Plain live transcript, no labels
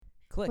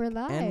Click. We're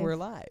live. And we're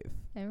live.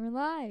 And we're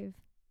live.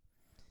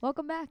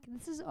 Welcome back.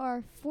 This is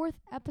our 4th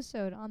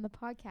episode on the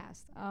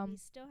podcast. We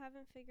still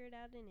haven't figured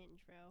out an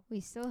intro. We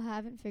still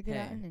haven't figured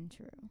out Hey. an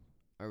intro.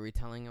 Are we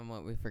telling them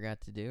what we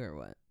forgot to do or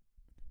what?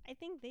 I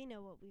think they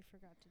know what we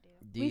forgot to do.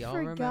 Do We y'all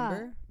forgot.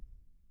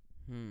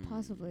 remember?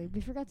 Possibly.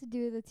 We forgot to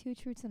do the 2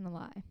 truths and a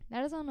lie.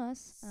 That is on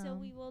us. So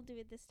we will do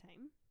it this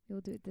time. We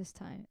will do it this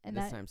time. And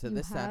This that time. So you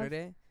this have-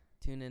 Saturday,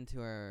 tune into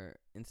our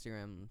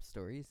Instagram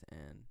stories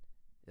and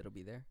it'll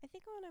be there. I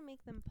think I want to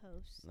make them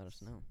posts. Let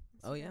us know.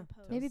 Instagram Oh, yeah.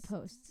 Posts. Maybe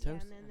posts. Yeah,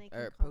 Toast. and then they can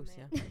Or comment. posts,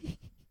 yeah.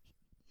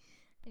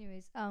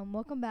 Anyways,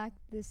 welcome back.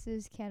 This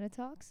is Candid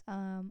Talks.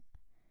 I'm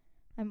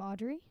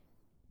Audrey.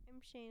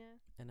 I'm Shayna.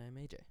 And I'm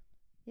AJ.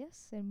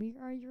 Yes, and we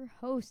are your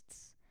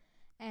hosts.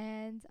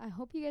 And I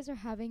hope you guys are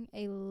having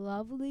a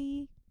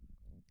lovely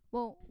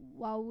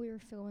while we are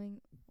filming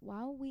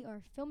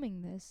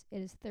this,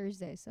 it is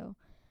Thursday, so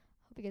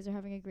hope you guys are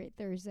having a great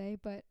Thursday,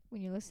 but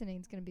when you're listening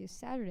it's gonna be a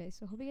Saturday,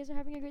 so hope you guys are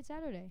having a great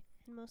Saturday.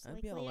 And most I hope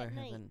likely y'all are at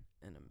night. having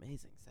an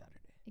amazing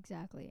Saturday.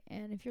 Exactly.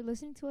 And if you're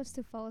listening to us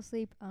to fall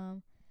asleep, I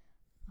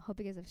hope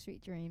you guys have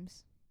sweet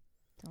dreams.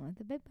 Don't let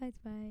the bed bites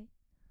bite.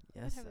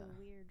 Yes. I'm having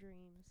weird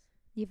dreams.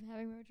 You've been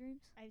having weird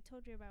dreams? I've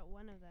told you about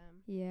one of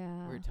them.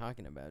 Yeah. We were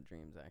talking about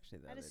dreams actually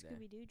the I had a other day.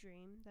 Scooby-Doo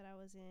dream that I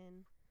was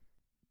in,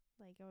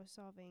 like I was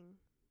solving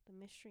the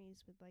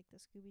mysteries with like the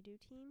Scooby-Doo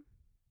team.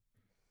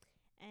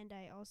 And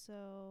I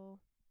also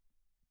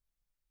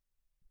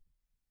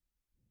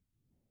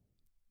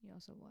You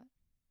also what?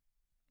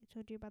 I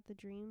told you about the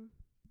dream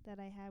that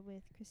I had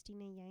with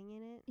Christina Yang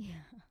in it.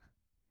 Yeah.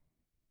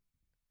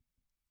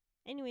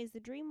 Anyways, the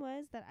dream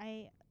was that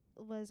I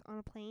was on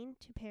a plane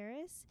to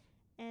Paris,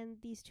 and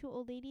these 2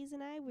 old ladies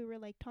and we were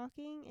like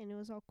talking, and it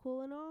was all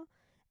cool and all.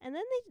 And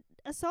then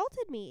they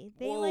assaulted me.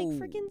 They like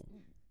freaking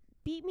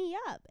beat me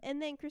up. And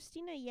then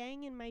Christina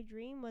Yang in my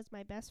dream was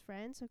my best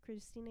friend. So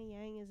Christina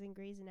Yang is in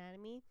Grey's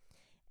Anatomy.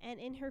 And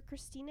in her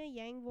Christina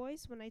Yang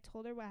voice, when I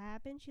told her what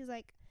happened, she's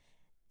like,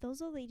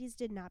 "Those old ladies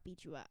did not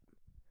beat you up.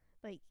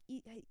 Like,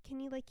 can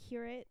you like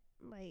hear it?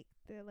 Like,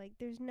 they're like,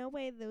 there's no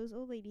way those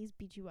old ladies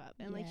beat you up."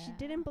 And like, she Yeah.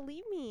 didn't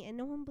believe me, and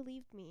no one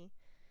believed me.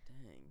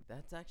 Dang.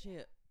 That's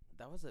actually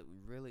that was a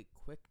really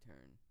quick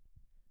turn.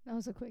 That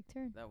was a quick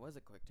turn. That was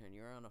a quick turn.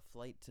 You were on a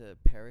flight to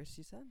Paris,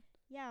 you said?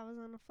 Yeah, I was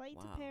on a flight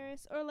Wow. to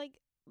Paris, or like,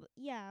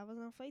 yeah, I was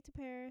on a flight to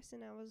Paris,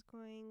 and I was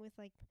going with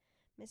like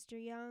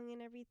Mr. Young and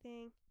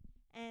everything.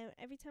 And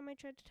every time I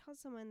tried to tell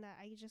someone that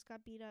I just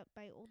got beat up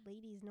by old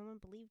ladies, no one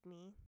believed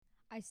me.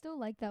 I still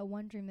like that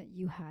one dream that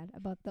you had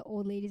about the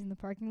old ladies in the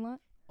parking lot.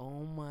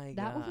 Oh my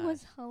That gosh. one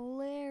was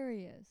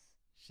hilarious.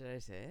 Should I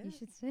say it? You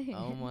should say it.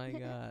 Oh my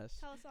gosh.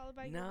 Tell us all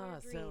about your No,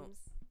 weird so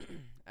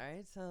dreams.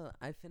 alright, so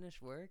I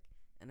finished work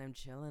and I'm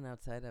chilling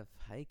outside of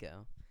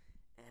Heiko,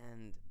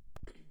 and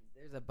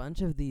there's a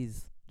bunch of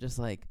these just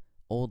like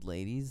old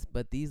ladies,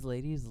 but these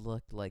ladies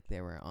looked like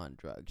they were on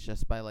drugs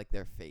just by like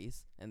their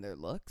face and their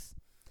looks,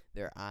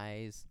 their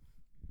eyes,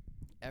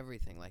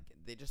 everything. Like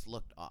they just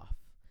looked off,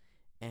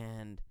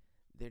 and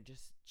they're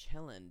just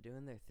chilling,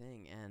 doing their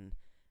thing. And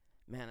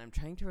man, I'm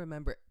trying to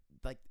remember.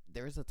 Like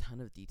there's a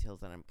ton of details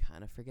that I'm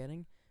kind of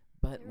forgetting,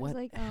 but There was, what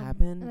like,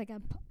 happened? Like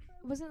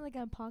wasn't it like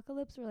an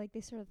apocalypse where like they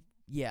sort of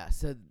Yeah,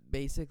 so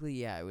basically,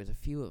 yeah, it was a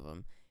few of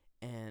them.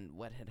 And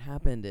what had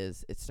happened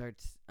is it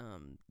starts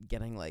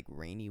getting like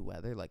rainy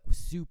weather, like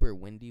super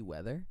windy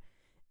weather.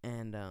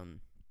 And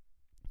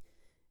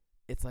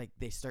it's like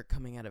they start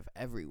coming out of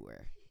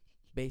everywhere.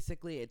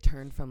 Basically, it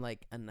turned from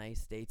like a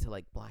nice day to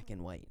like black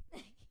and white.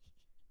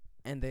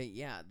 And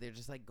they're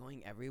just like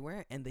going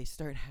everywhere, and they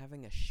start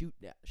having a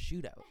shootout.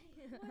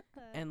 What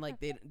the? And like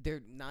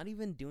they're not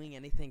even doing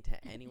anything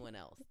to anyone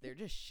else. They're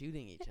just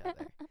shooting each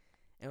other.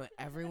 And when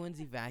everyone's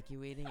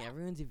evacuating,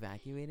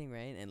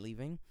 right, and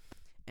leaving.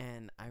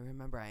 And I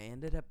remember I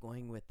ended up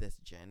going with this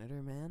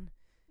janitor man.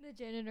 the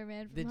janitor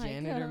man from The Heiko.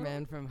 janitor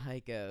man from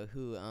Heiko,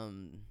 who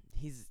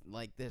he's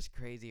like this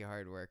crazy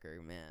hard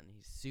worker, man.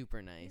 He's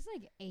super nice.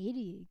 He's like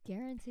 80,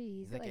 guarantee.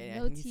 He's got like I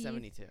no think teeth. he's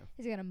 72.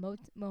 He's got a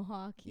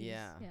mohawk.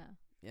 Yeah. Yeah.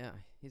 Yeah,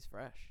 he's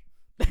fresh.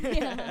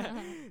 Yeah.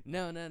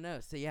 No.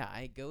 So yeah,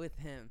 I go with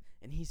him,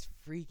 and he's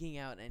freaking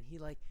out, and he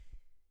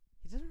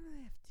doesn't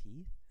really have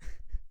teeth.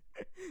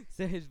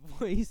 So his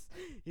voice,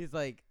 he's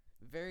like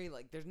very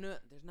like there's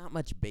not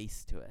much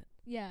bass to it.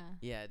 Yeah.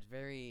 Yeah, it's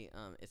very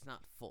it's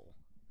not full,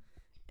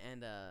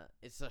 and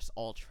it's just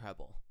all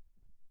treble.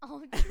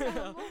 Oh,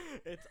 trouble.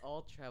 It's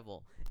all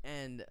treble.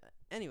 And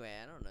anyway,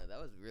 I don't know. That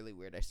was really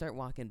weird. I start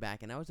walking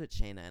back, and I was with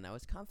Shayna, and I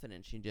was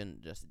confident she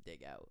didn't just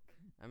dig out.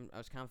 I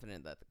was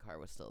confident that the car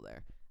was still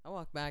there. I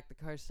walk back, the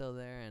car's still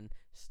there, and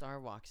Star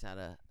walks out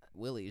of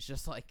Willie's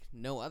just like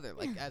no other,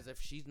 like as if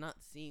she's not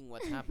seeing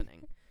what's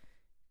happening.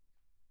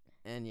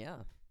 And yeah,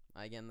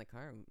 I get in the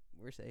car, and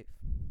we're safe.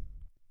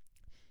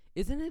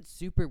 Isn't it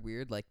super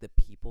weird, like the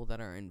people that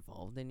are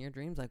involved in your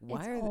dreams? Like, why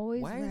It's are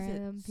always why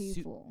random is it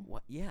people.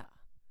 What? Yeah,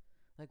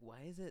 like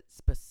why is it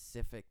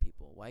specific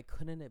people? Why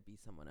couldn't it be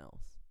someone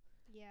else?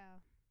 Yeah.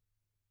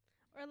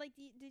 Or like,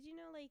 did you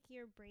know like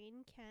your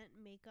brain can't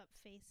make up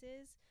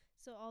faces?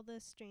 So all the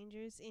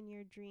strangers in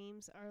your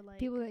dreams are like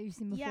People that you've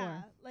seen before.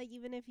 yeah, like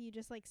even if you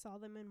just like saw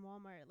them in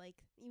Walmart, like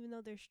even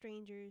though they're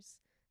strangers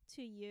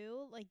to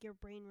you, like your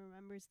brain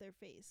remembers their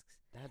face.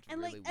 That's And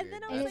really like, weird. and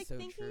then I That's was like so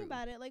thinking true.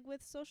 about it, like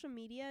with social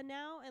media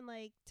now and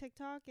like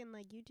TikTok and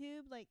like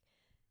YouTube, like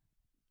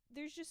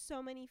there's just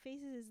so many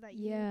faces that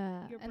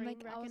Yeah, your and brain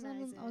like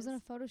recognizes. I was on a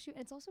photo shoot.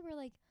 And it's also where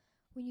like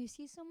when you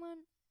see someone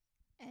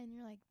and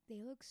you're like,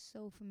 they look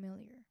so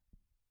familiar.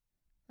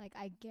 Like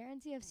I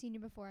guarantee I've seen you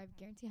before. I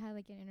guarantee I had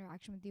like an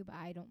interaction with you, but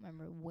I don't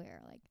remember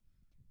where. Like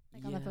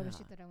on the photo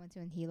shoot that I went to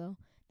in Hilo,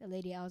 the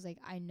lady, I was like,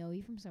 I know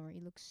you from somewhere.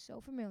 You look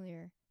so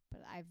familiar,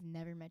 but I've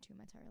never met you in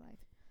my entire life.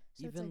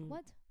 So it's like,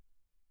 what?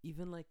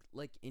 Even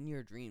like in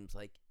your dreams,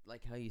 like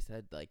how you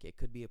said, like it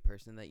could be a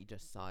person that you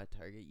just saw at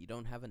Target. You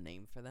don't have a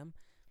name for them,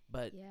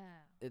 but Yeah.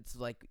 it's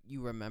like you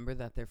remember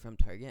that they're from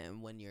Target,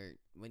 and when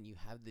you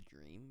have the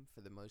dream,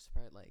 for the most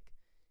part, like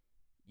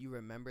you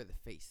remember the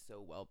face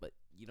so well, but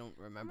you don't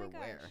remember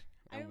where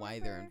and why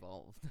they're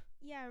involved.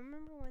 Yeah, I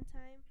remember one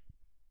time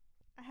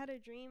I had a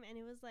dream and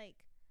it was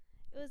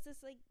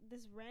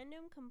this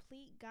random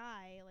complete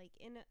guy like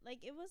in a, like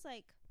it was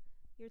like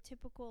your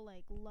typical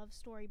like love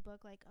story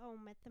book, like oh,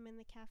 met them in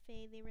the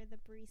cafe, they were the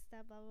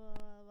barista, blah blah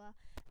blah blah.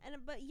 And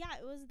but yeah,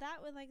 it was that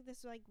with like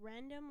this like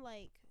random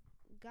like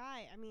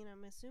guy. I mean,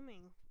 I'm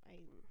assuming I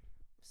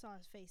saw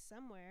his face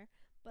somewhere,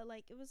 but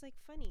like it was like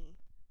funny.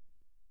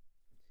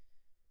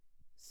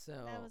 So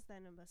That was the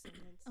end of the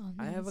sentence. Oh,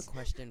 I have a nice.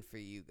 question for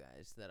you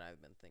guys that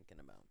I've been thinking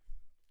about.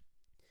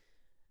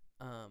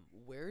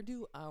 Where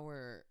do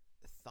our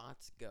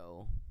thoughts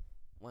go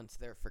once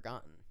they're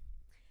forgotten?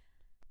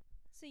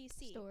 So you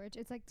see, Storage.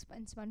 It's like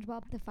in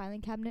SpongeBob, the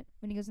filing cabinet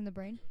when he goes in the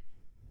brain.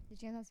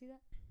 Did you guys not see that?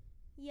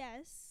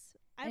 yes,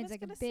 I And was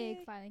it's like a gonna big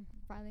say filing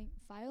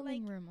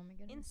like, room. Oh my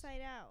goodness.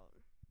 Inside Out,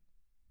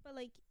 but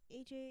like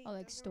AJ Oh,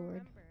 like doesn't stored.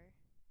 remember.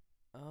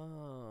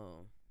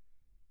 Oh.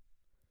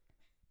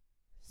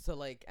 So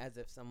like as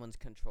if someone's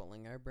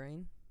controlling our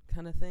brain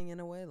kind of thing in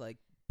a way, like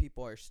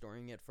people are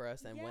storing it for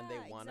us, and when they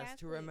Yeah, want us to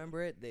exactly.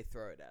 remember it, they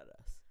throw it at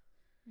us.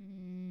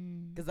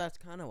 Mm. Because that's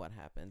kind of what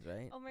happens,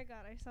 right? Oh my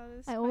god, I saw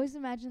this. I always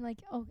imagine like,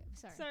 oh,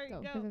 sorry. Sorry,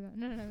 go. go.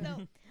 No. No.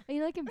 Are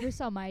you like in Bruce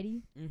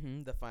Almighty?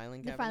 Mm-hmm. The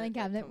filing The cabinet. filing that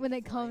cabinet when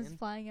it comes flying.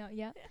 flying out.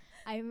 Yeah,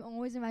 I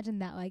always imagine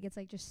that like it's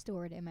like just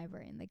stored in my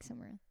brain like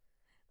somewhere.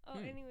 Oh,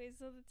 anyways,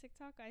 so the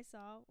TikTok I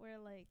saw where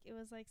like it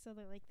was like so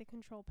the like the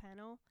control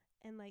panel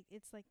and like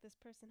it's like this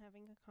person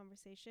having a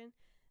conversation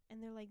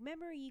and they're like,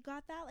 "Memory, you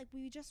got that? Like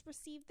we just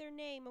received their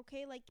name,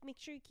 okay? Like make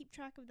sure you keep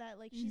track of that.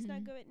 Like she's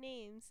not Mhm. good at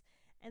names."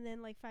 And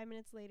then like 5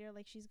 minutes later,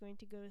 like she's going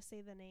to go to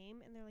say the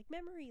name and they're like,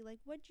 "Memory, like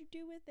what'd you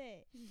do with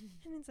it?"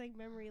 And it's like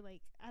Memory,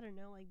 like I don't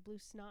know, like blew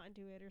snot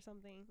into it or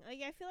something. Like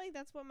I feel like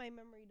that's what my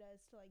memory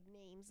does to like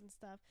names and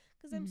stuff,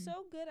 because I'm Mhm.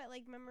 so good at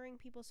like remembering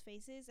people's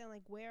faces and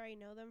like where I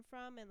know them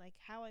from and like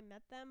how I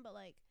met them, but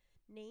like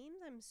names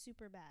I'm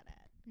super bad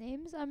at.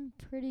 Names I'm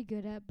pretty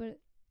good at, but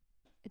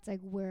it's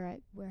like where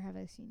have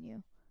I seen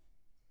you?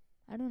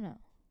 I don't know.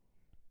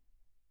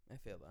 I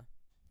feel that.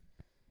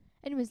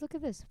 Anyways, look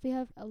at this. We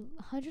have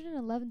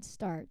 111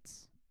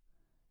 starts,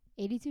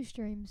 82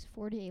 streams,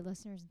 48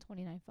 listeners, and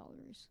 29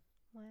 followers.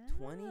 Wow.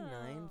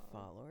 29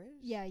 followers?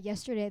 Yeah,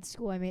 yesterday at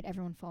school I made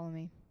everyone follow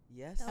me.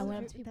 Yes. That I was,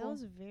 went up to that people.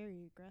 was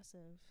very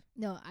aggressive.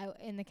 No, I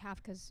in the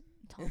calf because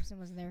Thompson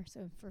wasn't there.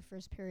 So for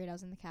first period, I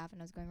was in the calf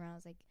and I was going around. I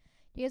was like,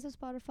 "Do you guys have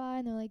Spotify?"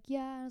 And they're like,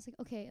 "Yeah." And I was like,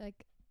 "Okay,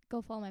 like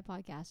go follow my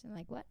podcast." And they're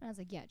like, "What?" And I was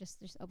like, "Yeah, just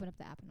open up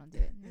the app and I'll do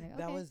it." And they're like,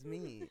 That "Okay." was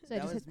me. So I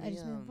that just was hit, me I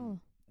just hit follow.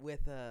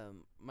 with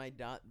my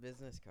dot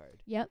business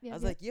card. Yep. I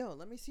was like, "Yo,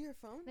 let me see your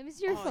phone." "Let me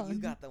see your phone." You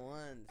got the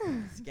one.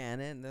 Scan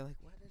it, and they're like,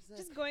 "What is that?"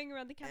 Just going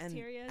around the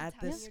cafeteria and at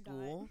telling the your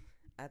school,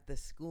 at the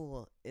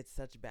school, it's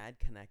such bad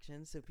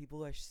connection, so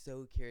people are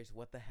so curious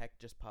what the heck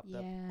just popped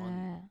up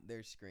on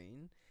their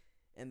screen,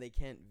 and they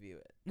can't view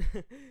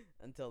it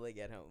until they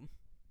get home.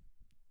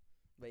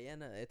 But yeah,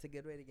 no, it's a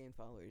good way to gain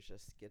followers.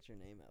 Just get your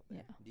name out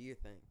there. Yeah. Do your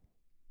thing.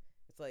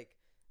 It's like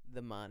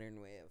the modern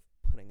way of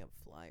putting up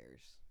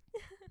flyers.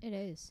 It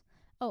is.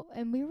 Oh,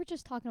 and we were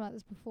just talking about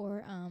this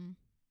before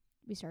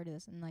we started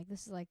this, and like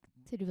this is like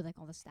to do with like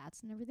all the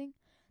stats and everything.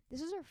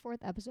 This is our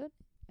 4th episode,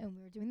 and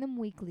we were doing them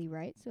weekly,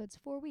 right? So it's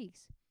 4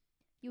 weeks.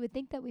 You would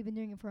think that we've been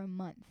doing it for a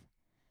month.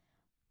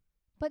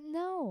 But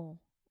no.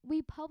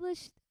 We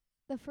published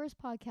the first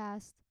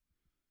podcast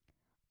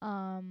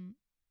on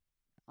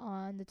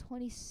the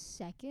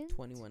 22nd.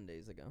 21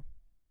 days ago.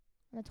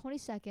 On the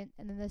 22nd,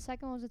 and then the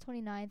second one was the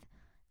 29th.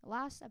 The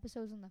last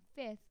episode was on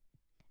the 5th,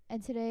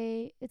 and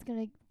today it's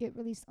going to get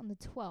released on the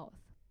 12th.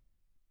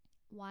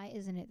 Why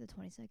isn't it the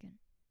 22nd?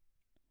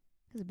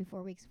 Because it'd be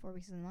 4 weeks. 4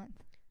 weeks is a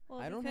month. Well,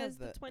 I don't because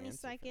have the the answer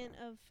for 22nd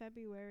that. of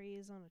February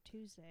is on a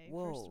Tuesday,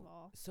 Whoa. first of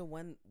all. So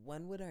when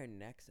would our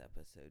next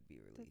episode be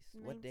released?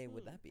 What day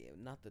would 19th. that be?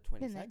 Not the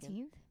The 22nd.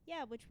 19th?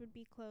 Yeah, which would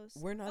be close.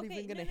 We're not Okay,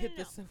 even going to no, hit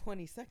no, the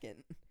 22nd.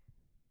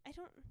 I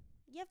don't...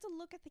 You have to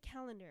look at the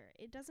calendar.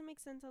 It doesn't make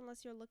sense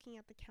unless you're looking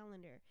at the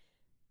calendar.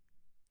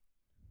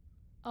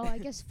 Oh, I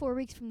guess 4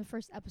 weeks from the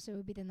first episode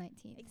would be the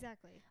 19th.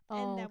 Exactly.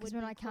 Oh, and that because would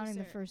we're be not counting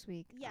the closer. first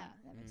week. Yeah.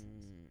 That makes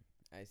sense.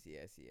 I see.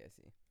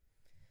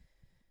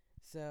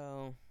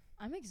 So,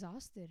 I'm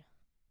exhausted.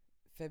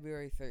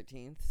 February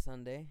 13th,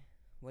 Sunday.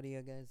 What are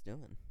you guys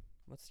doing?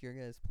 What's your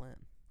guys' plan?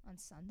 On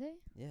Sunday?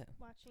 Yeah.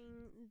 Watching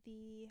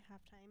the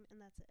halftime, and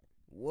that's it.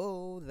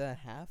 Whoa, the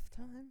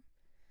halftime?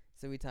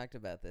 So we talked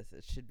about this.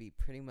 It should be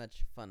pretty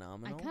much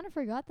phenomenal. I kind of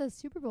forgot the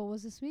Super Bowl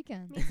was this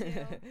weekend. Me too,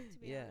 to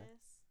be Yeah.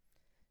 honest.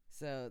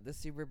 So the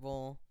Super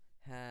Bowl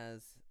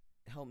has,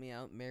 help me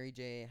out, Mary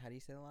J. How do you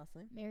say the last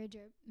name? Mary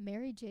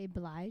J.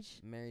 Blige,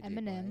 Mary J.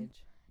 Eminem.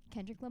 Blige.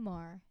 Kendrick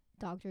Lamar,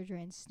 Dr.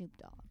 Dre, and Snoop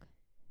Dogg.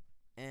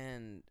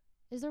 And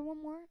Is there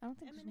one more? I don't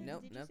think Eminem. there's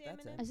Nope, Did you nope, say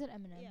that's Eminem? it. I said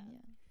Eminem, Yeah. yeah.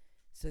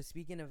 so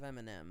speaking of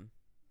Eminem,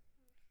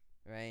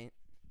 right?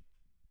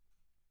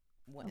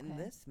 When Okay.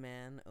 this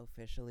man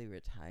officially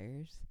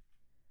retires,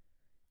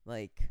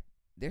 like,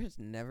 there's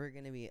never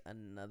gonna be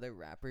another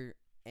rapper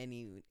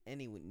any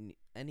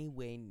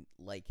way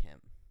like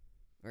him,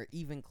 or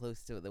even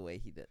close to the way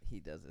he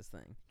does his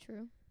thing.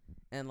 True.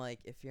 And like,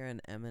 if you're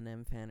an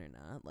Eminem fan or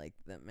not, like,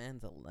 that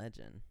man's a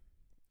legend.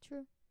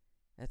 True.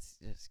 That's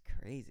just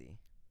crazy.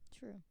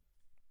 True.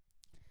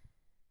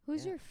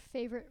 Who's Yeah. your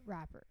favorite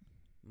rapper?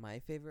 My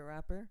favorite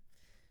rapper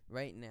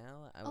right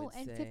now, I would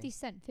and say 50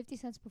 Cent. 50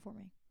 Cent's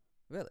performing.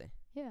 Really?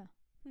 Yeah.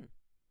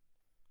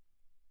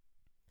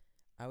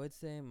 I would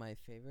say my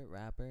favorite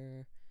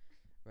rapper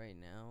right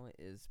now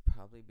is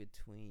probably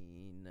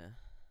between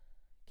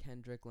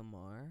Kendrick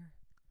Lamar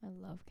I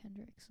love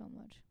Kendrick so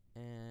much.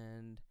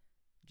 and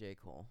J.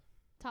 Cole.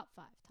 Top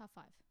 5. Top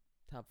 5.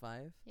 Top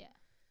 5? Yeah.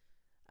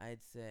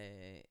 I'd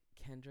say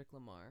Kendrick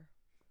Lamar,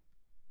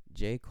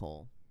 J.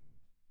 Cole,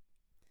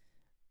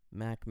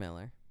 Mac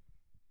Miller.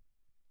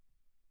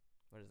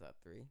 What is that,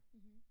 3?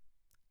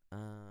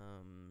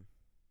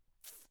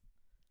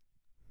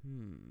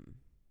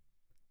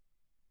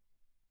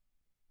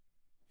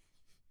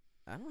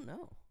 I don't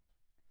know.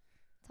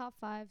 Top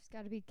 5's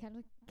got to be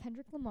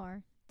Kendrick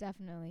Lamar,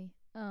 definitely.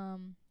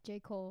 J.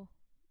 Cole,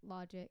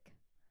 Logic,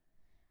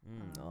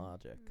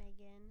 Logic.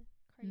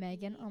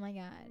 Megan. Oh my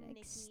God,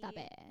 Nicki, stop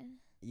it.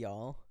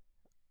 Y'all,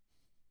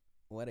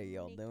 what are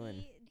y'all doing?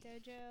 Nicki,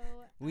 Dojo.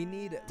 We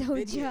need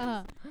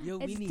Doja. videos. Yo,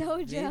 we It's need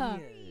Doja.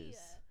 videos.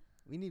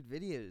 We need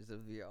videos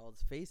of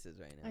y'all's faces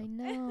right now. I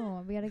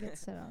know. We gotta get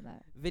set on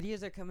that.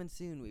 Videos are coming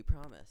soon, we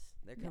promise.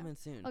 They're Yeah. coming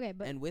soon. Okay,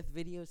 but And with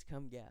videos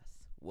come guests.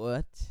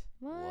 What?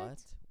 What?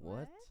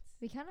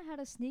 We kind of had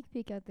a sneak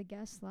peek at the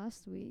guests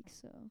last week,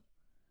 so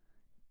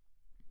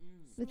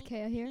with Sneak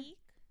Kaya here. peek?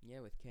 Yeah,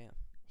 with Cam.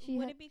 She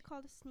Would had it be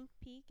called a sneak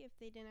peek if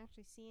they didn't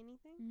actually see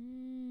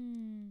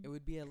anything? It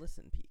would be a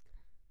listen peek.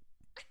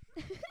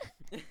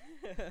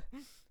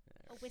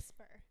 A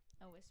whisper.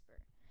 a whisper.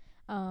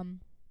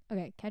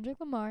 Okay, Kendrick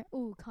Lamar.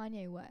 Ooh,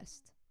 Kanye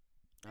West.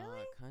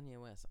 Really?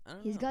 Kanye West. I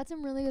don't He's know. got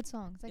some really good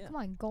songs. Like, Yeah. come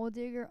on, Gold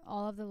Digger,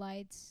 All of the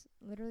Lights.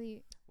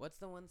 Literally. What's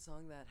the one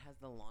song that has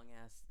the long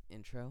ass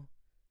intro?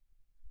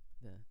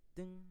 The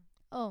ding,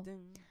 Oh,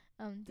 ding,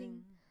 ding,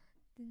 ding.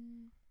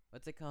 ding.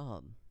 What's it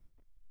called?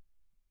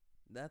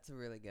 That's a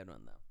really good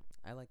one, though.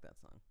 I like that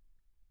song.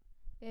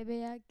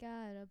 Baby, I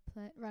gotta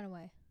play.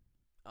 Runaway.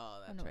 Oh,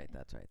 that's Runaway. right.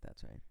 That's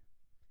right.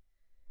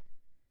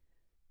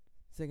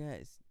 So,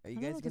 guys, are you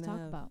I don't know guys what to gonna talk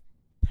have about.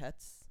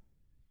 pets?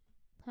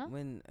 Huh?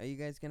 When are you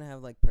guys gonna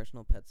have like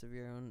personal pets of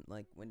your own?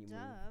 Like when you Duh.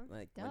 move?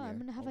 Like Duh, when I'm you're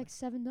gonna have older? like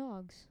 7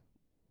 dogs.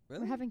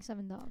 Really? We're having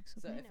 7 dogs.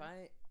 So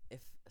Okay?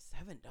 if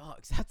 7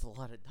 dogs, that's a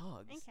lot of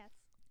dogs. And cats.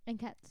 And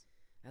cats.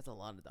 That's a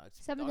lot of dogs.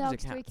 7 Dogs or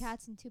dogs, 3 cats?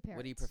 cats, and 2 parrots.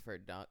 What do you prefer,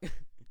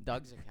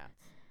 dogs or cats?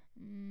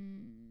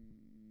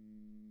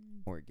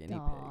 Or guinea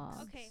Dogs.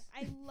 pigs? Okay,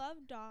 I love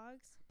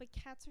dogs, but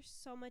cats are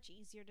so much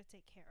easier to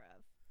take care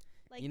of.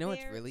 Like, You know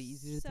what's they're really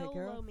easy to so take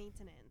care low of?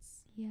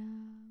 maintenance. Yeah.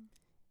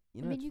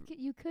 You I know mean, what's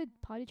you could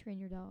potty train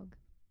your dog.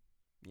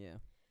 yeah.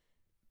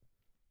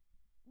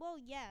 Well,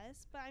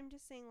 yes, but I'm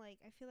just saying, like,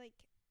 I feel like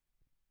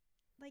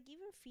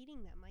even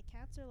feeding them, like,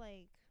 cats are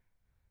like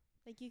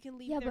you can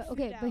leave Yeah, their but food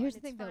okay, out but here's the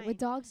and thing it's though. fine. With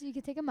dogs, you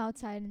can take them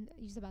outside and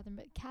use the bathroom,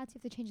 but cats, you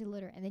have to change the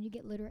litter, and then you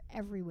get litter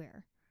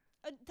everywhere.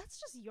 That's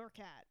just your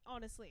cat,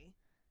 honestly.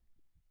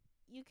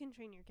 You can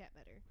train your cat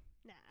better.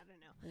 Nah, I don't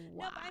know.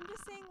 Wow. No, but I'm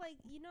just saying, like,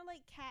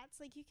 like cats,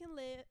 like, you can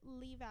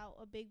leave out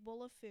a big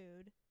bowl of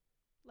food.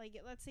 Like,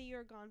 let's say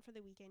you're gone for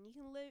the weekend. You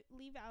can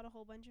leave out a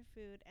whole bunch of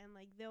food, and,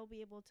 like, they'll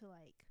be able to,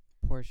 like...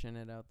 Portion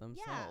it out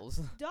themselves.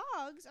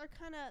 Dogs are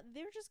kind of...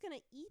 They're just going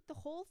to eat the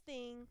whole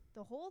thing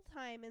the whole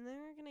time, and then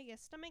they're going to get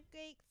stomach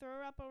ache,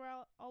 throw up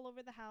all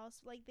over the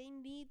house. Like, they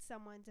need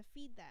someone to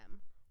feed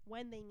them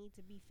when they need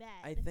to be fed.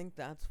 I think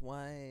that's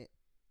why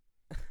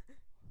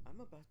I'm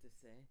about to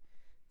say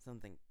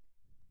something.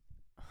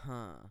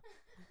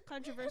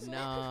 Controversial.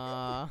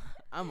 Nah,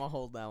 I'm gonna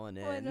hold that one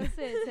in. Oh, no,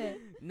 say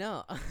it.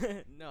 No,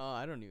 no,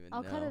 I don't even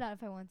I'll know. cut it out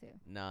if I want to.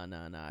 No,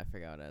 I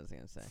forgot what I was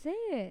gonna say. Say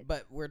it.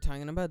 But we're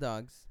talking about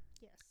dogs.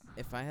 Yes.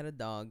 If I had a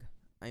dog,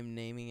 I'm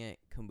naming it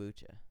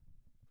Kombucha.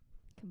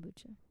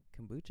 Kombucha.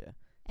 Kombucha.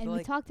 And So, we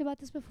like- talked about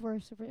this before,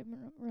 so we're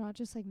not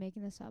just like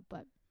making this up,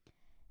 but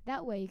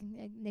that way you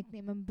can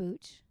nickname him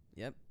Booch.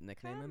 Yep,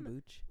 nickname him Come.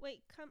 Booch.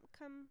 Wait,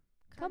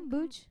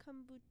 Kombucha.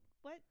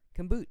 What?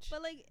 Kombuch.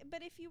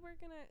 But if you were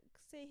gonna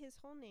say his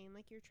whole name,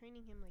 like you're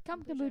training him, like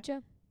Come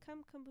kombucha.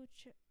 Come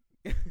kombucha.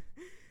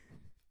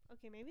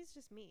 Okay, maybe it's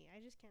just me.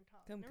 I just can't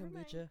talk. Come Never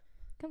mind. kombucha.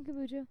 Come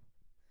kombucha.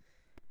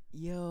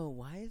 Yo,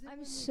 why is it I'm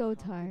when so we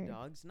talk tired. to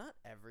dogs, not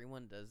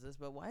everyone does this,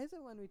 but why is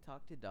it when we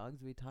talk to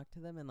dogs, we talk to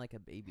them in like a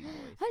baby voice?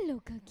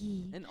 Hello,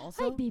 Cookie. And Hi,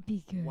 also,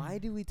 baby girl. why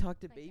do we talk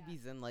to Like that.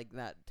 babies in like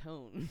that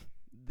tone?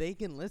 They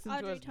can listen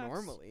to us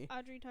normally.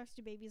 Audrey talks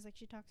to babies like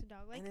she talks to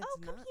dog. Like, And it's oh,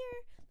 come not-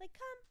 here. Like,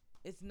 come.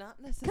 It's not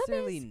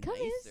necessarily come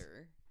is.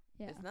 nicer.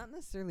 Yeah. It's not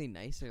necessarily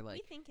nicer, like,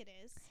 We think it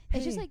is.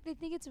 It's just hey, like they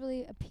think it's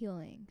really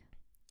appealing.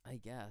 I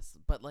guess.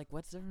 But like,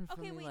 what's different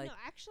Okay, from me, wait, like, no,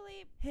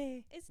 actually,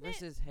 hey, isn't it?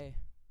 versus hey.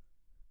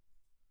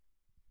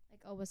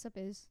 Like, oh, what's up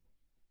is.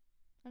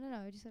 I don't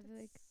know. I just have to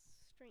like.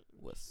 That's strange.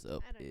 What's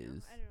up I don't know.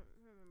 is. I don't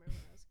remember what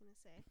I was gonna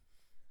say.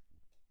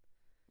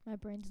 My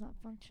brain's not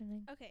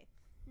functioning. Okay.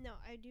 No,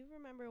 I do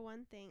remember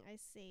one thing I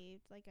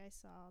saved, like I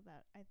saw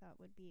that I thought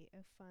would be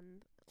a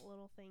fun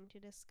little thing to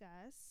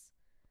discuss.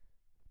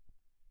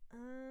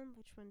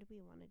 Which one do we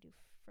want to do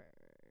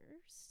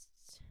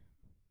first?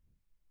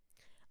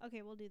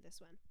 Okay, we'll do this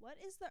one. What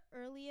is the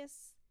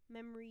earliest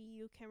memory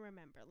you can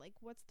remember? Like,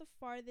 what's the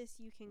farthest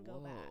you can go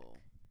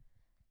back?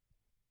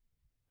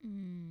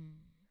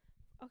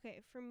 Whoa.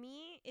 Okay, for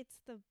me, it's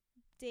the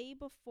day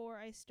before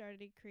I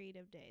started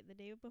creative day. The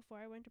day before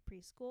I went to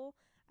preschool,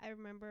 I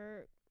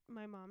remember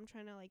my mom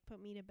trying to like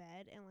put me to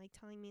bed and like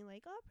telling me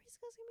like, oh,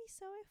 preschool's gonna be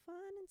so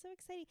fun and so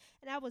exciting,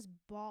 and I was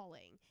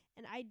bawling,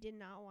 and I did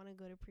not want to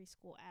go to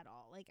preschool at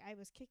all. Like, I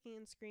was kicking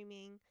and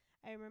screaming.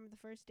 I remember the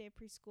first day of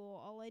preschool,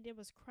 all I did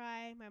was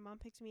cry. My mom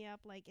picked me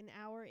up like an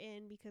hour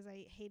in because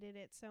I hated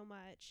it so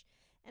much,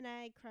 and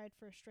I cried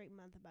for a straight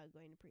month about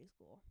going to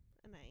preschool,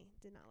 and I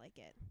did not like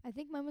it. I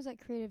think mine was at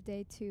Creative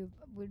Day too.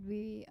 Would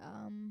we?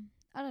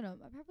 I don't know.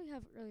 I probably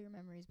have earlier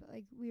memories, but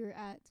like we were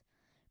at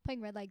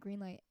playing red light, green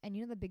light, and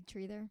you know the big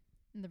tree there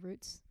in the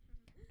roots.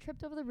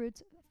 Tripped over the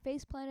roots,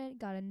 face planted,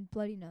 got a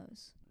bloody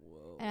nose,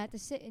 Whoa. and I had to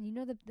sit. And you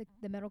know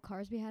the metal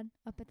cars we had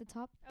up at the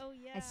top. Oh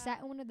yeah. I sat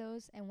in one of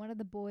those, and one of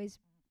the boys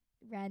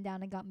ran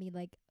down and got me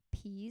like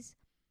peas.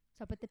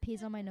 So I put the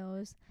peas on my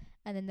nose,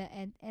 and then the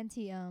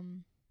auntie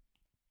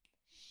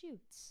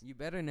shoots. You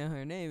better know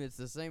her name. It's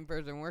the same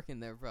person working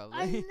there, probably.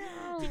 I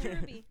know. Teacher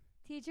Ruby.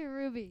 Teacher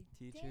Ruby.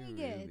 Teacher Dang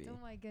Ruby. it! Oh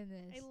my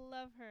goodness. I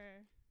love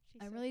her.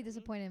 She's I'm so really funny.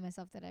 disappointed in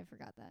myself that I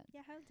forgot that.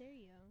 Yeah, how dare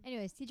you?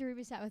 Anyways, Teacher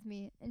Ruby sat with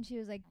me, and she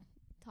was like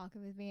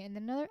talking with me. And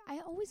then I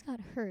always got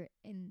hurt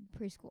in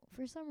preschool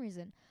for some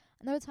reason.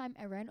 Another time,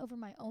 I ran over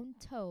my own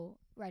toe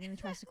riding the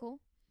tricycle,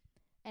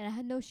 and I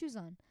had no shoes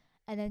on.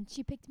 And then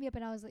she picked me up,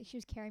 and I was like, she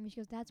was carrying me. She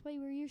goes, "That's why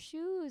you wear your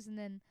shoes." And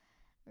then,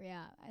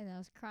 yeah, and I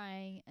was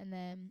crying. And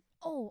then,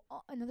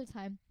 another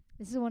time,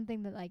 this is one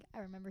thing that like I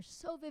remember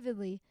so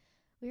vividly.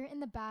 We were in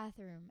the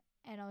bathroom,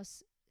 and I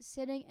was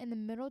sitting in the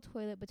middle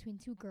toilet between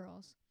two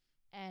girls,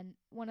 and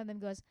one of them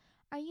goes,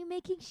 "Are you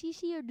making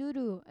shishi or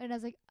doo-doo?" And I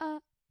was like,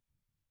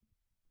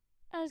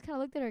 I just kind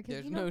of looked at her. 'Cause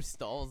There's you know, no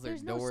stalls or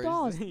there's no doors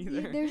stalls.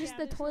 either. There's just Yeah,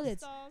 the there's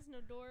toilets, No stalls,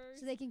 no doors.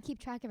 so they can keep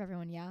track of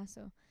everyone. Yeah,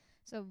 so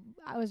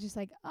I was just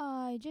like,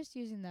 just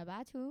using the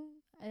bathroom.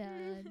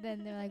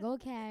 Then they're like,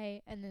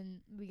 okay, and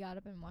then we got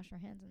up and washed our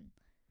hands, and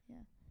yeah.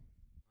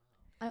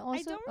 I also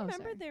I don't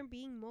remember sorry. there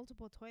being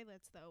multiple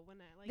toilets though when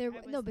I like There I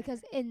was no there.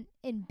 because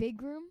in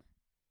big room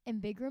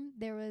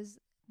there was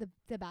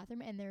the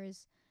bathroom, and there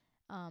is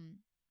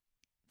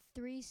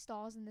 3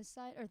 stalls on this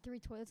side, or 3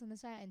 toilets on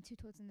this side and 2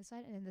 toilets on this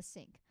side, and then the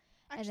sink.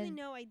 Actually then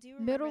no, I do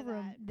remember Middle that.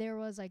 room there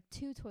was like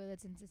 2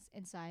 toilets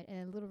inside, and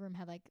then little room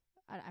had like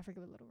I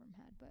forget what little room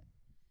had, but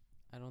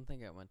I don't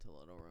think I went to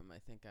little room. I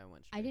think I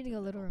went straight I didn't to go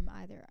little middle.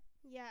 room either.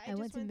 Yeah, I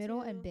went just to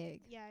middle and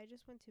big. Yeah, I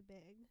just went to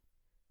big.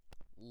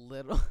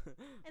 Little,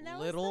 And that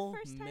was the little,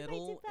 first time I did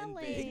middle, and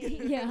ballet.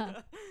 big.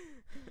 Yeah.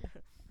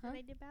 Huh? And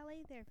I did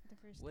ballet there for the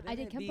first Wouldn't I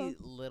time. did it be Kempo.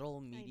 little,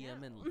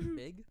 medium, and know.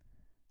 big?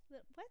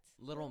 What?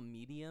 Little,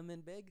 medium,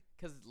 and big?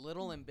 'Cause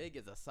little and big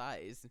is a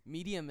size.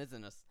 Medium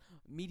isn't a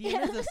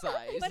medium is a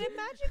size. But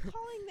imagine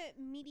calling that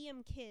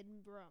medium kid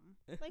room.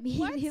 Like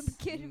Medium what?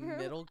 kid room.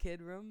 Middle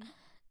kid room?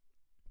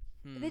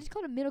 They just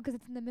called it middle 'cause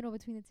it's in the middle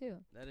between the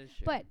 2. That is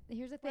true. But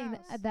here's the thing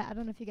Gross. that I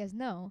don't know if you guys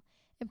know.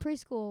 In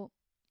preschool,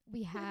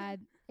 we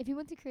had, if you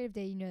went to Creative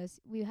Day, you know this,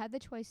 we had the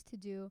choice to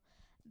do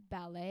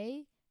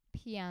ballet,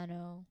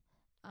 piano,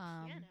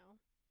 Piano.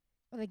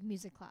 or like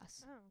music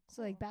class. Oh,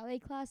 So like cool. ballet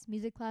class,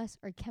 music class,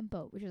 or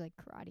kempo, which is like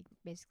karate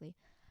basically.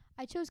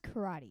 I chose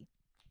karate.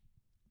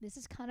 This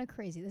is kind of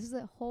crazy. This is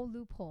a whole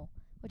loophole,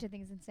 which I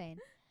think is insane.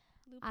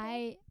 Loophole?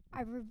 I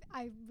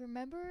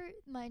remember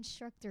my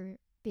instructor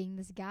being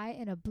this guy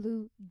in a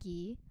blue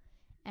gi,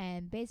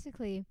 and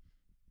basically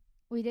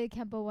we did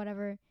kempo,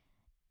 whatever.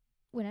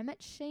 When I met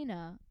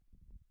Shayna,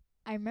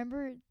 I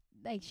remember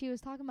like she was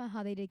talking about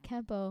how they did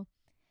kempo.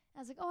 I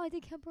was like, "Oh, I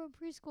did kempo in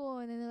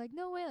preschool," and then they're like,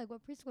 "No way! Like,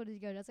 what preschool did you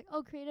go to?" I was like,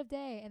 "Oh, Creative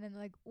Day," and then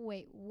they're like,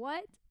 "Wait,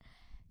 what?"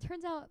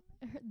 Turns out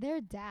their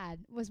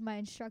dad was my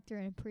instructor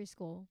in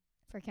preschool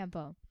for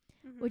kempo,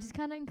 which is Mhm.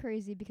 kind of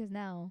crazy because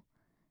now,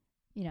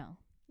 you know,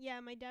 Yeah,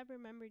 my dad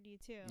remembered you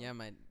too. Yeah,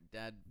 my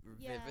dad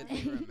Yeah.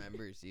 vividly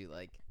remembers you.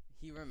 Like,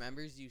 he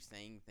remembers you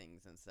saying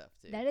things and stuff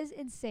too. That is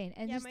insane.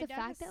 And yeah, just my the dad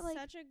fact has that like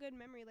such a good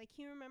memory. Like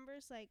he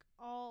remembers like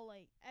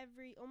almost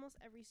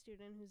every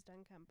student who's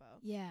done Kempo.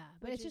 yeah,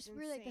 but which it's is just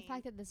really like the insane.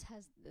 fact that this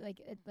has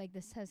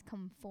this has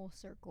come full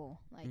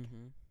circle. Like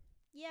Mm-hmm.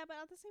 Yeah, but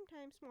at the same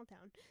time, small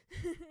town.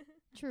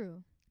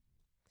 true.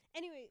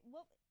 Anyway,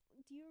 what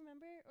do you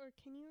remember, or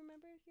can you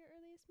remember your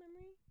earliest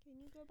memory? Can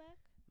you go back?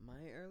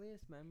 My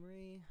earliest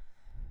memory,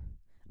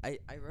 I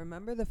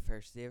remember the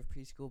first day of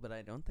preschool, but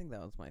I don't think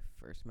that was my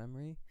first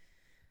memory.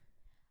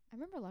 I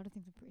remember a lot of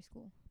things in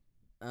preschool.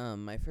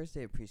 My first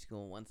day of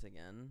preschool, once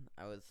again,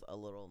 I was a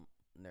little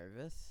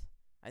nervous.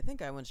 I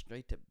think I went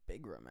straight to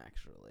big room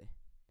actually,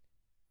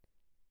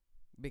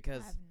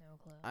 because I have no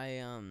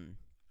clue.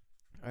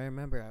 I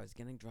remember I was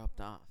getting dropped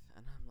off,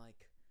 and I'm like,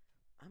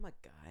 I'm a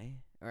guy,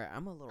 or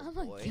I'm a little I'm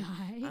boy. a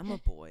guy. I'm a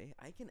boy.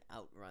 I can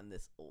outrun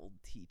this old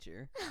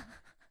teacher.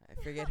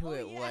 I forget who Oh,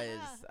 it yeah.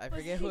 was. I Was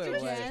forget who it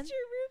Teacher was. Jen? Teacher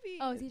Ruby.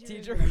 Oh, Teacher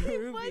Teacher Ruby. It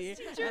was Ruby.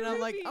 Teacher And I'm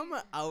like, Ruby. I'm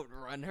going to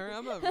outrun her.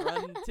 I'm going to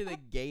run to the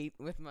gate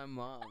with my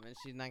mom, and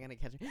she's not going to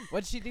catch me.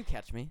 What'd she do?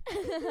 Catch me?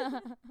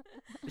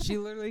 She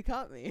literally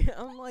caught me.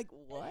 I'm like,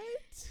 what?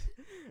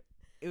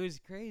 It was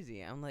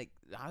crazy. I'm like,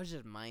 I was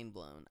just mind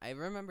blown. I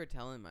remember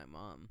telling my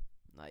mom,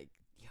 like,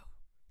 yo,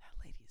 that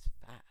lady's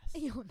fast.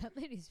 Yo, that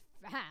lady's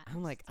fat.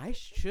 I'm like, I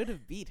should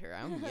have beat her.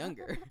 I'm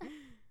younger.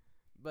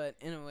 But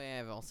in a way,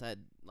 I've also had,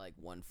 like,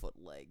 1 foot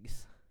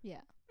legs. Yeah.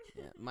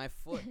 Yeah, my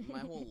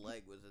whole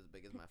leg was as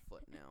big as my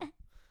foot now.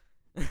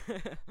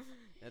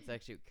 That's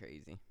actually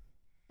crazy.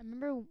 I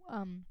remember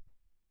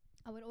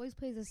I would always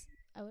play this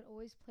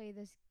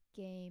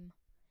game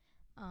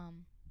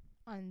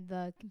on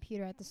the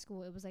computer at the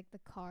school. It was like the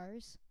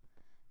Cars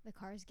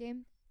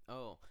game.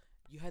 Oh,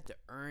 you had to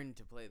earn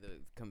to play the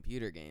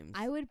computer games.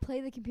 I would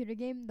play the computer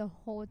game the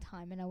whole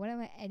time, and I wouldn't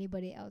let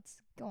anybody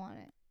else go on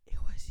it. It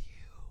was you.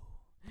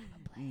 I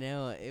would play.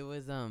 No, it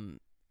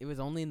was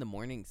only in the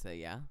morning, so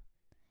yeah.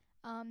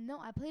 No,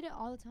 I played it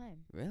all the time.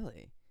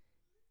 Really?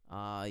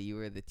 You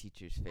were the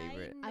teacher's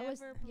favorite. I I was-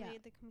 never yeah.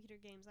 played the computer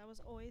games. I was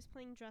always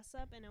playing dress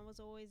up, and I was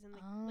always in the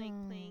like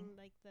playing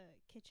like the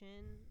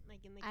kitchen,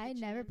 like in the I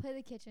kitchen. never played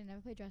the kitchen,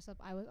 never played dress up.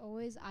 I was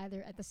always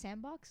either at the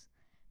sandbox,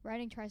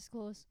 riding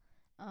tricycles,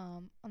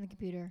 on the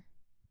computer,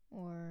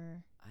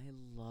 or I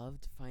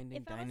loved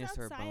finding If I was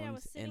dinosaur outside, I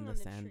was bones sitting in the on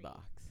the tree.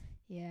 sandbox.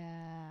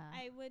 yeah.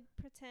 I would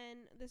pretend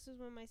this was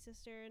when my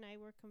sister and I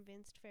were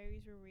convinced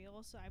fairies were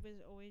real, so I would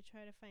always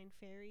try to find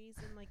fairies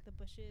in like the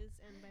bushes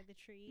and by the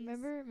trees.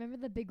 Remember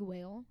the big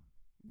whale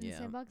in Yeah. the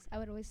sandbox? I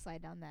would always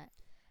slide down that,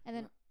 and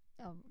then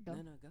go. No,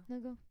 go. No,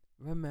 go.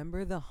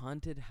 Remember the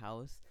haunted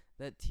house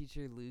that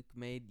teacher Luke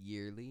made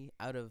yearly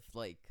out of,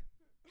 like,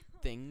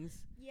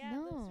 things? Yeah,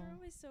 those No. are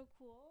always so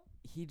cool.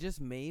 He just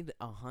made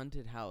a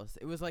haunted house.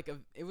 It was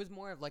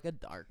more of like a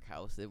dark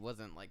house. It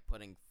wasn't like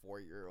putting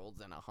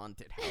 4-year-olds in a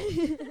haunted house.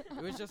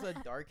 It was just a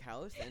dark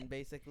house, and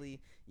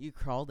basically you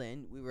crawled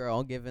in. We were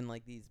all given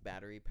like these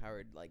battery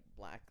powered like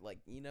black, like,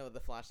 you know, the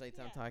flashlights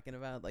I'm Yeah. talking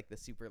about, like the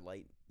super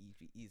light,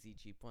 easy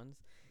cheap ones.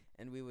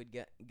 And we would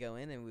go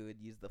in and we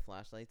would use the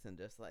flashlights and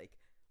just like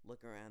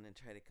look around and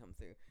try to come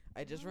through.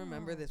 I just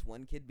remember Wow. this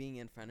one kid being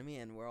in front of me,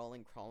 and we're all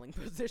in crawling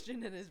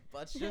position, and his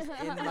butt's just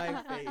in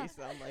my face.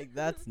 I'm like,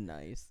 that's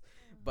nice,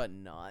 but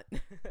not. I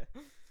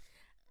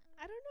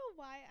don't know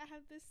why I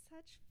have this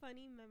such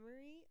funny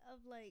memory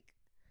of like,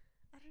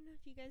 I don't know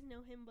if you guys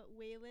know him, but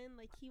Waylon,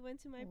 like he went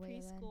to my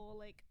Waylon. preschool,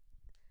 like,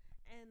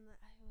 and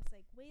I was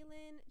like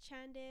Waylon,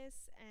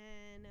 Chandis,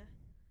 and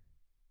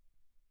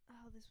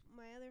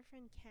my other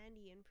friend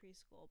Candy in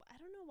preschool. But I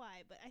don't know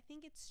why, but I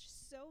think it's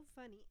just so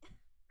funny.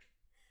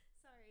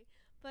 Sorry.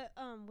 But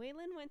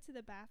Waylon went to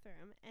the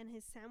bathroom, and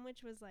his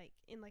sandwich was like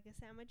in like a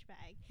sandwich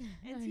bag,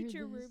 I and heard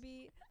Teacher this.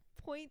 Ruby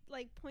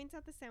points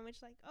out the sandwich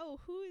like, oh,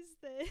 who is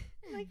this?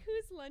 Like,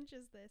 whose lunch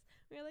is this?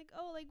 We're like,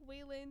 oh, like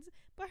Waylon's,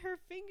 but her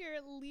finger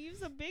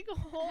leaves a big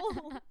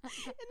hole in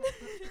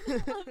the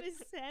middle of his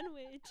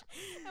sandwich,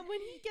 and when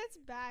he gets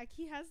back,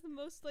 he has the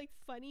most like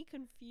funny,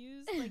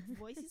 confused like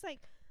voice. He's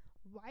like,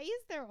 why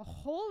is there a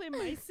hole in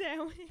my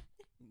sandwich?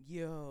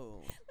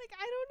 Yo, Like,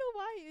 I don't know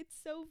why. It's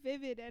so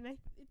vivid, and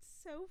it's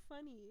so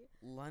funny.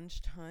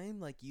 lunchtime,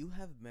 like, you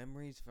have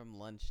memories from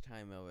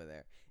lunchtime over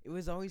there. It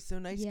was always so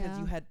nice because Yeah.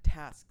 you had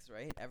tasks,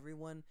 right?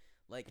 Everyone,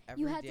 like,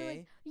 every You had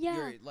day, to like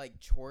your like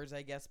chores,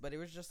 I guess, but it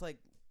was just like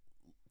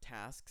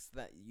tasks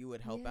that you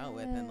would help out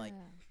with, and like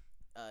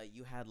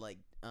you had like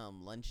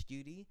lunch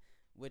duty,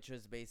 which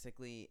was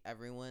basically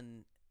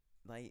everyone,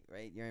 like,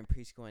 right, you're in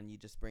preschool and you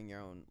just bring your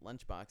own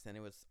lunchbox, and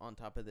it was on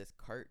top of this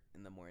cart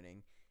in the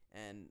morning,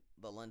 and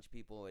the lunch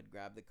people would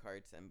grab the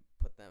carts and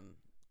put them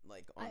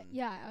like on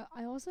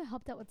I also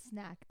helped out with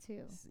snack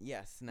too.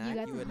 snack.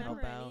 got You to would help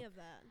remember out. any of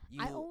that.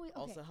 You I always-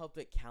 also okay. helped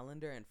with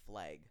calendar and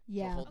flag.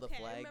 Yeah. To hold the Okay, I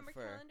flag remember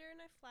for calendar and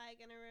a flag,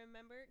 and I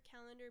remember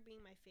calendar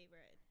being my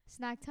favorite.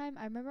 Snack time.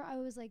 I remember I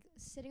was like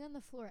sitting on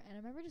the floor, and I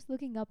remember just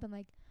looking up, and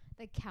like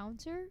the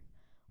counter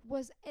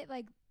was it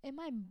like in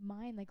my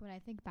mind, like when I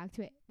think back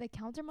to it, the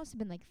counter must have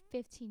been like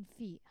 15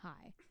 feet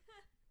high.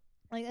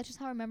 Like that's just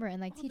how I remember it.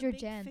 And like Oh, teacher the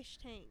big Jan, fish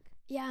tank.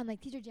 yeah, and like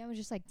teacher Jan was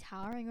just like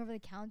towering over the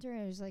counter,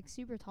 and it was like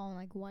super tall and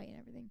like white and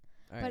everything.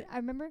 All But right. I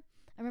remember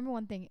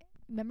one thing.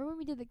 Remember when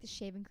we did like the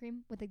shaving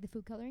cream with like the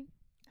food coloring?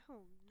 Oh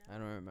no. I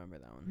don't remember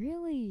that one.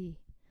 Really?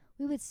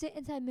 We would sit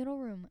inside middle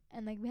room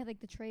and like we had like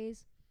the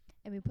trays,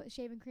 and we put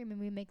shaving cream and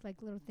we make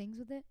like little things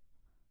with it.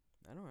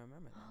 I don't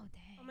remember that. Oh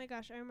dang! Oh my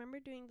gosh, I remember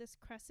doing this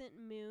crescent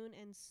moon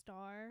and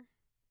star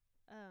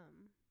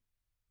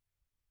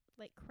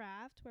like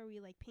craft where we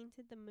like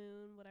painted the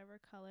moon whatever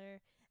color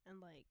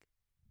and like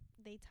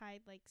they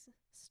tied like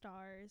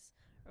stars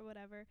or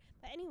whatever.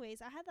 But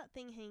anyways, I had that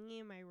thing hanging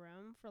in my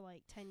room for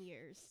like 10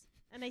 years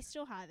and I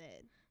still have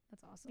it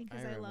That's awesome.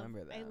 because I I love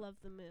remember I that. love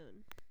the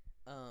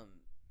moon.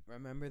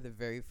 Remember the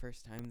very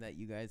first time that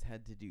you guys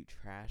had to do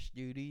trash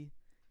duty?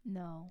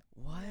 No.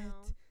 What? No.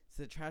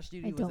 So trash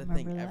duty I was don't a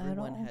thing. remember that at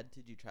Everyone all. had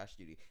to do trash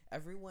duty.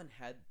 Everyone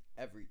had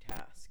every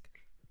task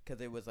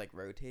because it was like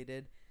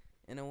rotated.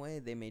 In a way,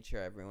 they made sure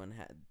everyone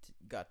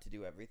got to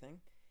do everything.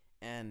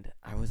 And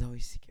I was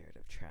always scared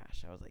of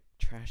trash. I was like,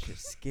 trash is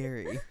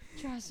scary.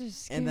 Trash is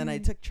scary. And then I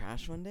took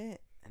trash one day,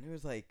 and it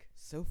was like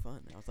so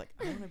fun. I was like,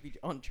 I want to be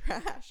on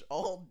trash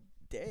all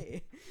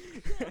day.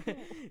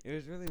 It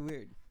was really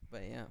weird.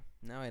 But yeah,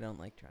 now I don't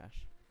like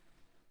trash.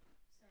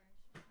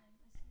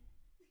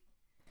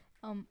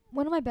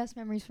 One of my best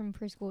memories from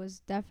preschool is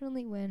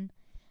definitely when,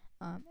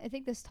 I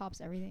think this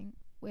tops everything.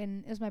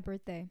 When it was my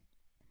birthday,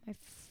 my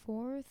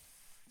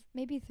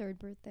maybe third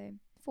birthday,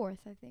 fourth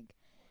I think,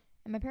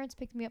 and my parents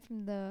picked me up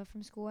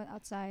from school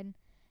outside.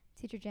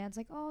 Teacher Jan's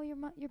like, "Oh,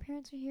 your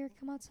parents are here.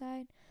 Come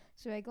outside."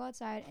 So I go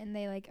outside and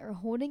they like are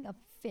holding a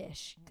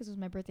fish because it was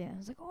my birthday. And I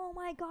was like, "Oh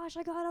my gosh,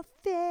 I got a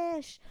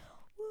fish!"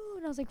 Woo!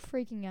 And I was like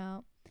freaking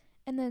out.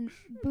 And then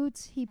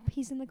Boots,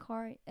 he's in the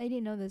car. I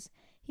didn't know this.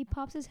 He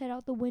pops his head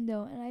out the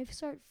window, and I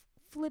start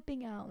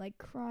flipping out, like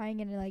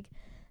crying and like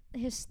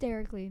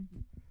hysterically.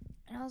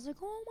 And I was like,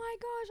 "Oh my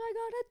gosh, I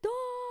got a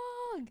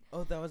dog!"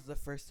 Oh, that was the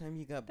first time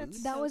you got That's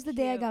Boots? That so was the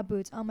day I cute. got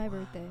Boots on my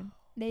birthday. Wow.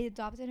 They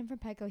adopted him from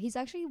Petco. He's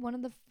actually one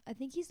of the I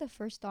think he's the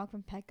first dog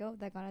from Petco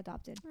that got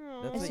adopted.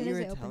 That's As what soon you as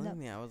were they opened telling up.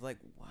 me. I was like,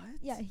 what?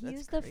 Yeah, he That's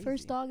was the first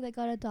crazy. dog that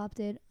got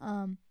adopted.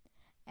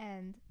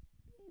 And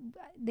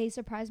they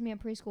surprised me at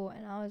preschool,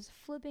 and I was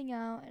flipping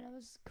out and I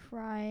was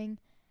crying.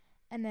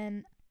 And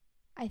then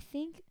I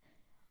think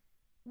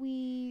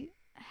we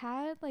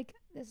had like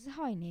this is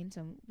how I named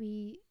him.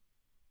 We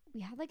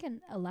had like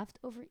a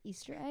leftover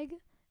Easter egg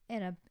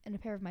and a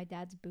pair of my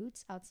dad's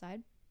boots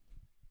outside.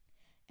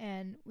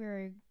 And we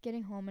were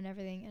getting home and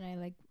everything, and I was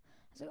like,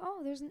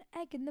 "Oh, there's an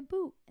egg in the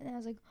boot." And I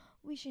was like,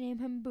 "We should name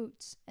him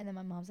Boots." And then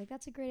my mom's like,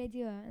 "That's a great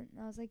idea." And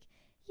I was like,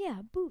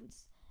 "Yeah,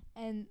 Boots."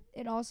 And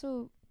it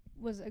also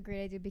was a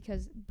great idea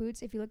because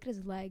Boots, if you look at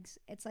his legs,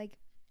 it's like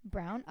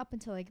brown up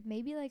until like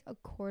maybe like a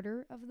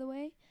quarter of the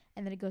way,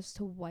 and then it goes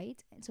to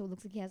white, and so it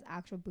looks like he has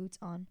actual boots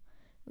on,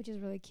 which is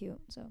really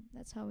cute. So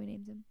that's how we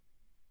named him.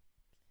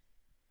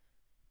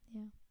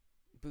 Yeah.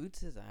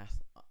 Boots is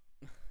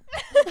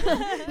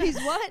He's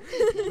what?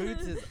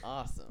 Boots is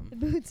awesome.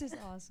 Boots is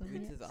awesome.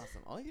 Boots Yeah. is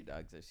awesome. All your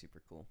dogs are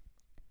super cool.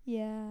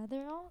 Yeah, they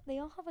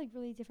all have like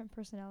really different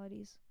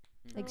personalities.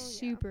 Like Oh, yeah.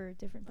 super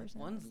different Like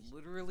personalities. one's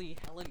literally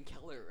Helen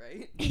Keller,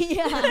 right?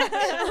 Yeah.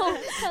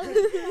 Oh,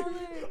 Helen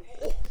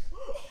Keller.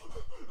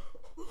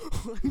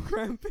 I'm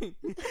cramping.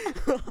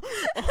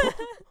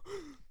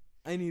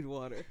 I need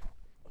water.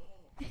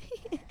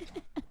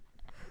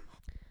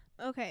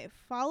 Okay,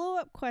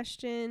 follow-up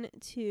question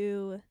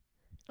to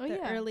Oh the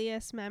yeah.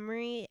 earliest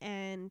memory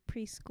and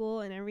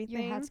preschool and Your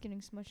everything. hat's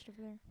getting smushed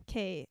over there.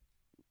 Okay,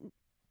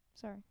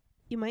 Sorry.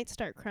 you might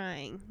start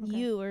crying. Okay.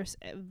 You are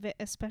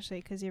especially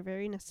because you're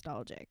very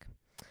nostalgic.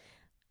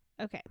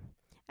 Okay.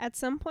 At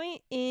some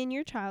point in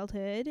your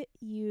childhood,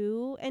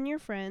 you and your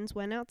friends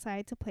went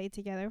outside to play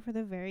together for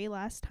the very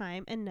last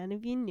time and none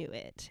of you knew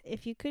it.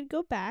 If you could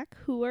go back,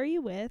 who are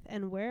you with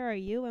and where are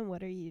you and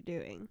what are you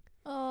doing?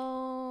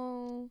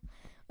 Oh.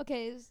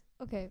 Okay.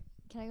 Okay.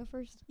 Can I go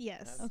first?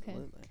 Yes. Okay.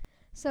 Absolutely.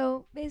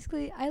 So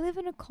basically, I live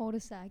in a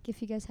cul-de-sac.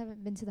 If you guys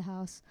haven't been to the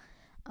house,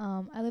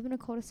 I live in a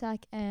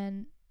cul-de-sac,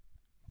 and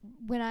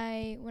when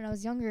I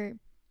was younger,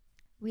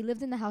 we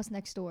lived in the house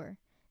next door.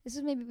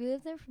 We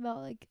lived there for about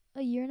like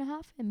a year and a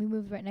half, and we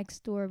moved right next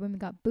door when we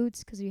got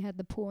Boots because we had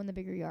the pool in the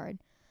bigger yard.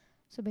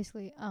 So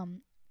basically,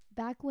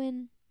 back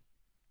when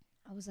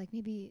I was like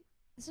maybe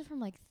this is from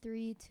like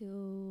 3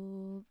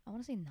 to I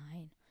want to say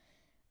 9.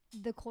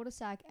 The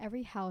cul-de-sac,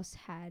 every house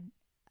had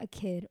a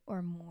kid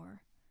or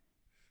more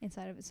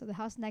inside of it. So the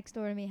house next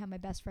door to me had my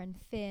best friend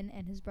Finn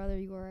and his brother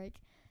Yorick.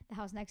 The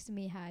house next to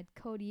me had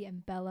Cody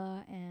and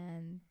Bella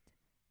and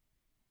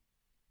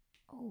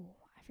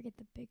I forget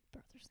the big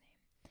brother's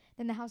name.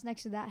 Then the house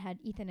next to that had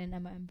Ethan and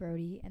Emma and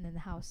Brody, and then the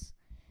house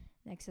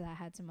next to that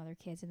had some other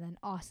kids, and then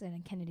Austin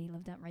and Kennedy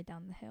lived right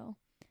down the hill.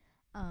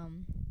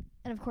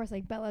 And of course,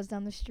 like Bella's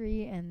down the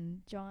street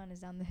and John is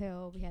down the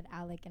hill. We had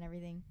Alec and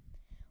everything.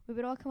 We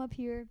would all come up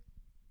here,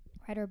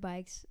 ride our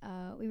bikes.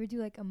 We would do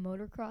like a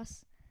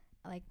motocross,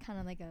 like kind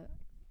of like a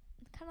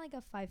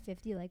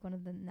 550, like one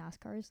of the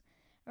NASCARs,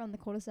 around the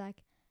cul-de-sac.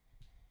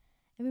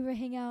 And we would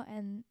hang out,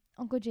 and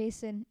Uncle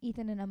Jason,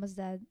 Ethan and Emma's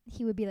dad,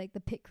 he would be like the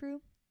pit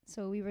crew.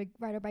 So we would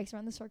ride our bikes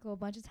around the circle a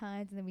bunch of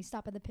times, and then we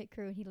stop at the pit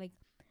crew, and he'd like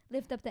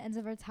lift up the ends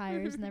of our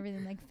tires and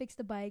everything, like fix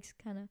the bikes,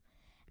 kind of,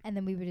 and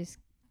then we would just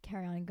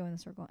carry on and go in the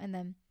circle. And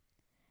then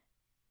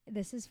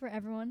this is for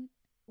everyone.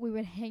 We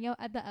would hang out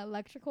at the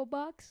electrical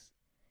box,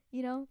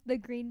 you know, the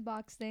green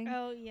box thing.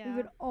 Oh We yeah.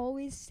 would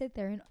always sit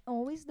there, and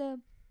always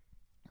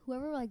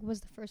whoever like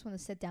was the first one to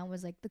sit down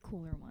was like the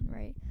cooler one,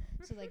 right?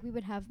 So like we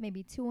would have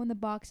maybe two on the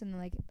box, and then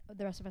like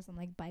the rest of us on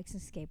like bikes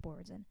and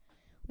skateboards, and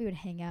we would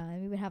hang out,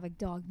 and we would have like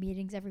dog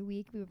meetings every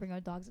week. We would bring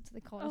our dogs up to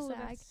the Oh,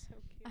 cul-de-sac. that's so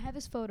cute. I have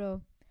this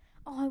photo.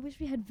 Oh, I wish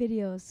we had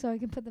videos so I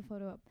can put the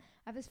photo up.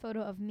 I have this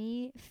photo of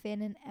me,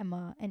 Finn, and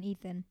Emma, and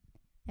Ethan.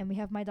 And we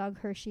have my dog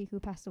Hershey, who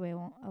passed away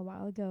a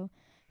while ago.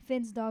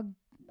 Finn's dog,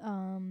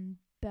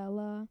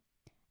 Bella,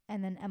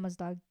 and then Emma's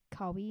dog,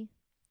 Kawi.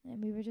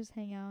 And we would just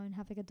hang out and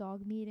have like a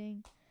dog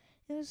meeting.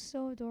 It was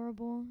so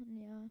adorable.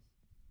 Yeah.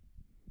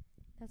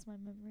 That's my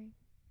memory.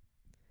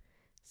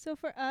 So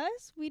for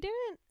us, we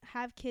didn't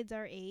have kids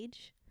our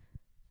age.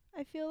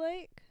 I feel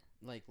like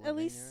Like at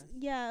living least near us?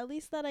 yeah, at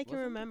least that I can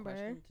Wasn't remember. the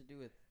question to do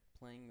with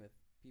playing with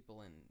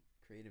people in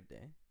Creative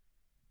Day?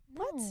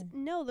 What? No.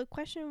 No, the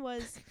question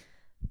was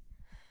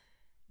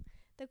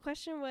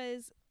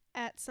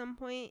at some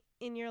point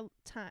in your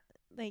time,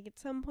 like at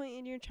some point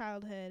in your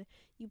childhood,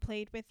 you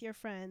played with your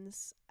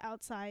friends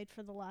outside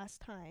for the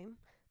last time.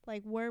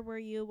 Like where were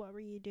you? What were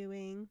you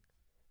doing?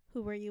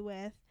 Who were you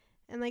with?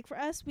 And like for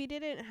us, we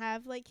didn't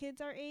have like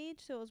kids our age,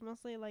 so it was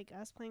mostly like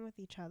us playing with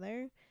each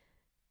other.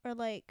 Or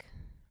like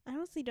I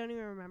honestly don't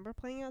even remember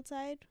playing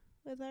outside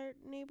with our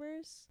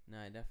neighbors. No,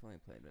 I definitely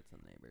played with some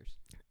neighbors.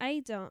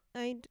 I don't.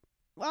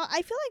 Well,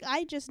 I feel like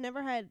I just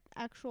never had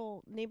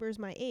actual neighbors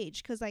my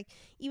age, 'cause like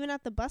even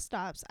at the bus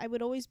stops, I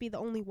would always be the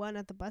only one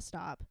at the bus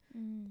stop,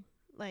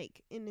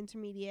 like in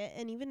intermediate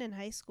and even in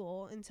high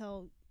school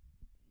until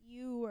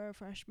you were a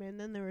freshman.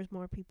 Then there was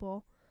more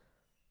people.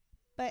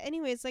 But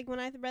anyways, like when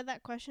I read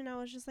that question, I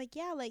was just like,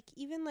 yeah, like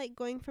even like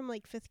going from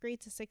like 5th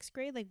grade to 6th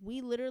grade, like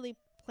we literally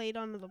played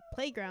on the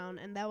playground,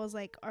 and that was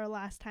like our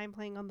last time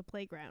playing on the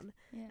playground.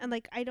 Yeah. And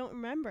like I don't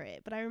remember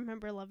it, but I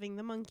remember loving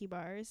the monkey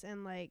bars,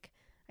 and like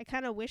I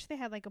kind of wish they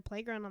had like a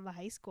playground on the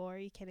high school. Are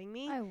you kidding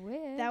me? I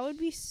wish. That would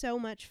be so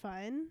much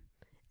fun.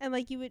 And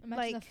like you would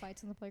Imagine like the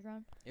fights on the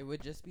playground. It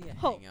would just be a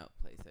Oh. hangout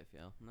place, I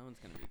feel. No one's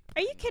going to be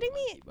Are you playing on kidding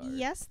me? monkey bars.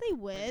 Yes, they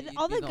Like, would. you'd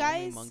all be the only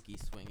guys monkey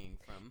swinging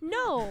from.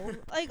 No,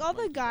 like all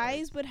the Monkey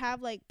guys bars. would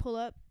have like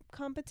pull-up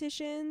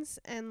competitions,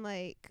 and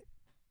like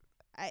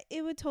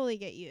it would totally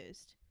get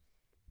used.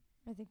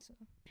 I think so.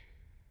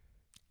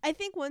 I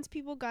think once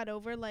people got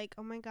over like,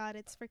 oh my god,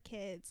 it's for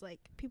kids, like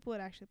people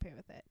would actually play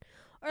with it.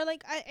 Or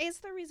like I guess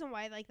the reason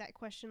why like that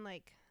question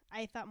like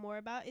I thought more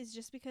about is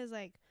just because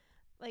like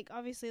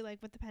obviously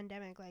like with the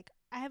pandemic, like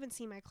I haven't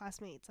seen my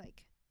classmates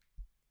like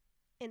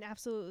in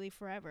absolutely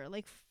forever.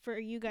 Like for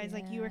you guys,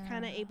 like you were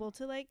kind of Yeah. able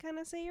to like kind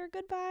of say your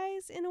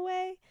goodbyes in a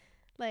way.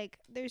 Like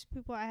there's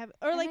people I have,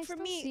 or And like I for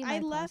still me, see I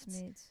my left.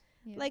 classmates.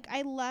 Yeah. Like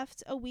I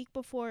left a week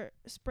before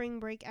spring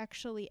break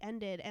actually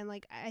ended, and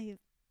like I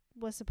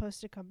was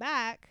supposed to come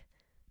back.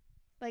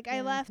 Like I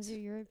Yeah, left, 'cause of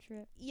your Europe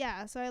trip.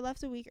 yeah. So I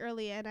left a week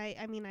early, and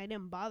I mean I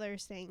didn't bother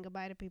saying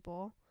goodbye to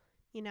people,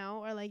 you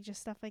know, or like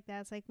just stuff like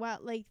that. It's like wow,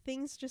 like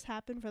things just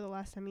happen for the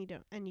last time you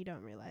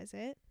don't realize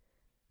it.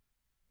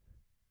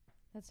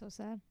 That's so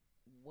sad.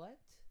 What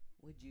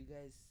would you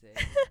guys say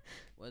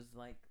was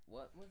like,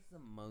 what was the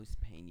most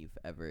pain you've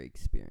ever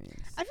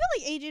experienced? I feel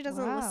like AJ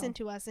doesn't Wow. listen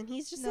to us, and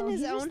he's just No, in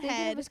his he's just own thinking of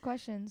head, his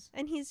questions.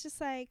 and he's just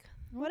like,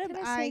 what am can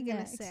I say gonna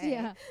next? say?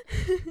 Yeah.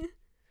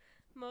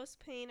 Most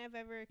pain I've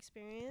ever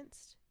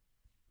experienced.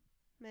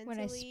 When I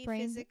Mentally,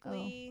 sprained-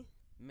 physically,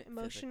 M-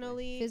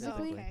 emotionally.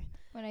 Physically? Oh, okay.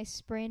 When I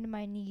sprained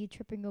my knee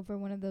tripping over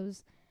one of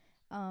those,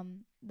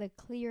 the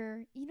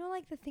clear, you know,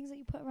 like the things that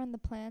you put around the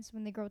plants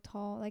when they grow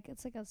tall. Like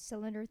it's like a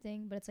cylinder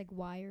thing, but it's like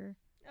wire.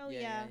 Oh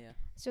yeah.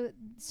 So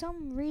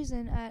some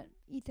reason at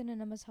Ethan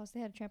and Emma's house, they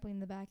had a trampoline in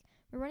the back.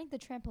 We're running the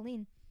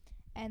trampoline,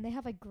 and they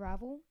have like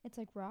gravel. It's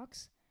like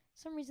rocks.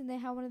 Some reason they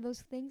had one of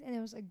those things, and it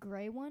was a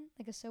gray one,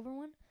 like a silver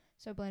one.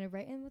 So I blended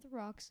right in with the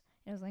rocks,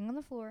 and I was laying on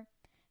the floor,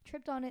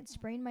 tripped on it,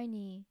 sprained my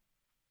knee,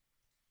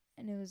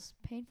 and it was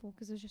painful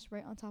because it was just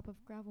right on top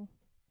of gravel,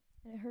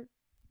 and it hurt.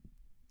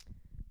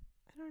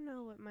 I don't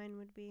know what mine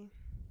would be.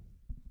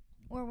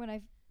 Or when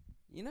I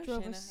You know,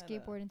 drove a Shayna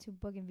had skateboard into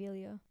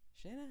Bougainvillea.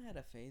 Shayna had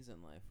a phase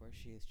in life where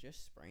she's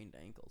just sprained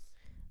ankles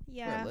for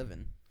Yeah. a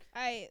living.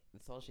 I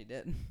That's all she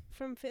did.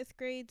 from 5th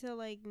grade to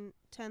like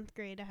 10th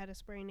grade, I had a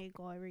sprained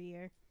ankle every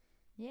year.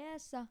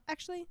 Yes.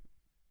 Actually,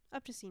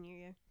 up to senior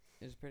year.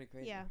 It was pretty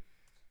crazy. Yeah.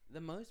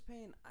 The most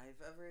pain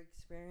I've ever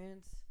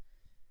experienced,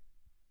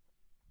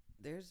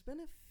 there's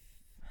been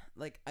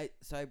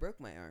I broke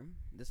my arm.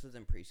 This was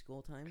in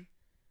preschool time,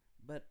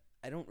 but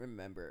I don't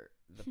remember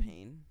the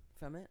pain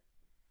from it.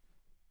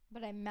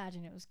 But I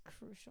imagine it was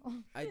crucial.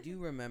 I do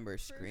remember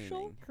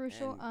screaming.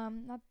 Crucial.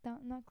 and Not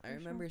crucial. I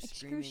remember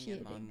screaming and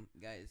Excruciating. mom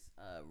guys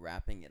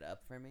wrapping it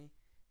up for me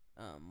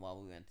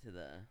while we went to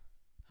the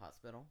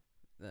hospital,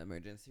 the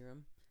emergency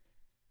room.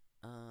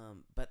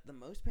 But the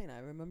most pain I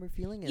remember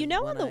feeling is You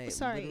know when on the- I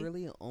sorry.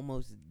 literally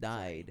almost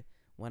died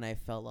when I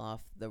fell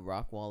off the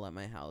rock wall at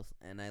my house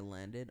and I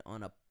landed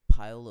on a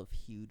pile of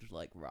huge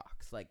like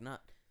rocks, like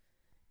not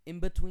in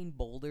between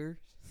boulders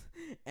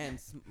and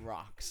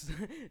rocks.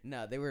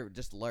 No, they were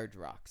just large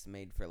rocks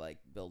made for like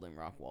building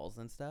rock walls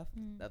and stuff.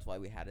 That's why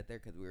we had it there,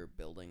 because we were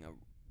building a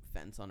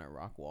fence on a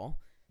rock wall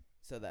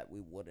so that we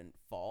wouldn't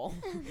fall.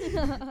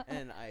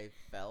 And I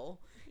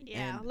fell.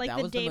 Yeah, And like that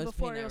the was day the most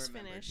before pain it I was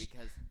remembered finished.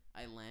 because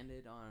I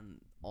landed on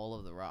all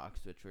of the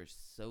rocks, which were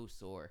so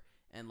sore,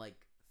 and like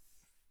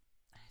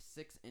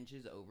 6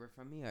 inches over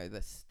from me are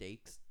the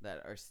stakes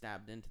that are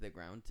stabbed into the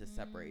ground to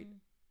separate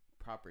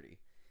property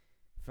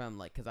from,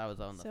 like, because I was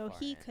on the So far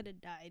he end. could have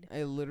died.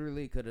 I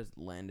literally could have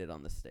landed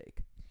on the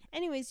stake.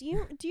 Anyways, do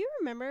you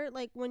remember,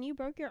 like, when you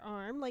broke your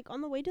arm, like,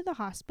 on the way to the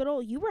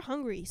hospital, you were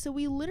hungry. So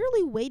we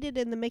literally waited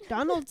in the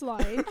McDonald's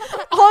line on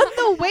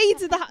the way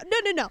to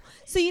the no.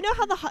 So you know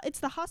how it's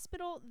the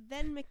hospital,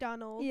 then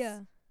McDonald's.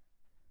 Yeah.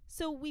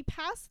 So we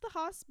passed the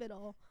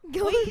hospital,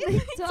 Go wait to in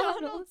the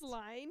McDonald's. McDonald's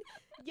line,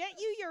 get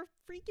you your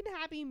freaking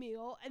Happy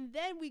Meal, and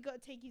then we go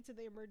take you to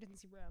the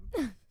emergency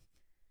room.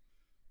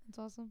 That's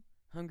awesome.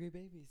 Hungry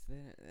babies,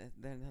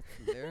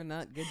 they're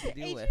not good to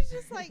deal with. Adrian's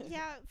just like,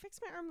 yeah, fix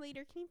my arm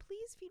later. Can you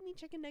please feed me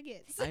chicken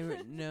nuggets? I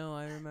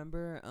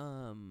remember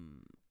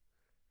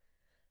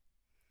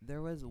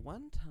there was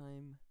one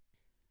time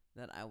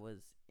that I was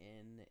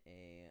in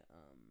a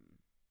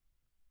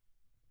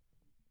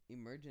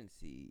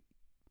emergency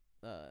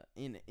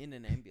in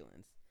an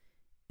ambulance,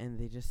 and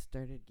they just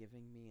started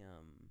giving me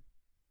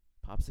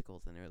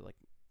popsicles, and they were like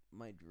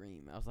my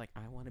dream. I was like,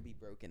 I want to be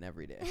broken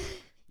every day.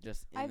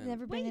 Just in I've an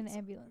never been in an Wait,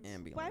 ambulance.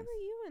 Why were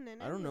you in an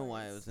ambulance? I don't know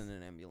why I was in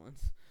an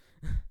ambulance.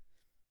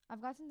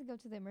 I've gotten to go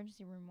to the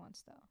emergency room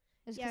once though.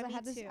 It's Yeah,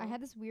 because me I too.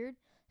 had this weird,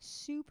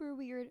 super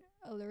weird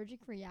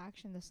allergic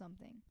reaction to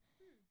something,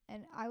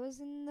 and I was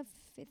in the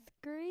 5th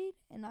grade,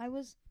 and I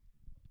was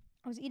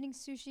eating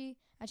sushi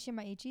at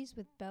Shimaichi's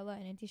with Bella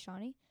and Auntie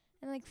Shani,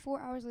 and like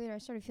 4 hours later, I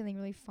started feeling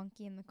really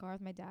funky in the car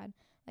with my dad.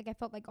 Like I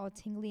felt like all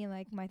tingly, and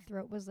like my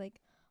throat was like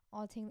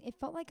all tingly. It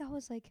felt like I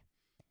was like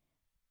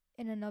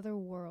in another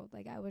world.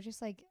 Like I was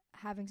just like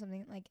having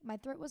something, like my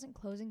throat wasn't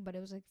closing, but it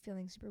was like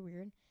feeling super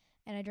weird.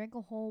 And I drank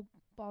a whole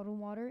bottle of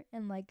water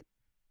in like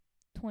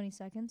 20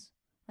 seconds.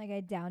 Like I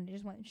downed it,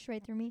 just went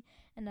straight through me,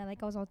 and I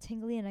was all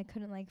tingly and I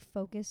couldn't like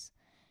focus.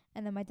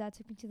 And then my dad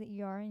took me to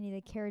the ER and he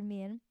like carried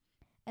me in.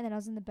 And then I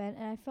was in the bed,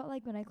 and I felt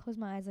like when I closed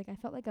my eyes, like I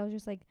felt like I was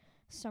just like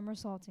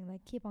somersaulting,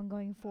 like keep on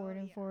going forward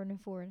and forward and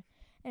forward.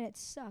 And it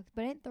sucked,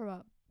 but I didn't throw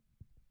up.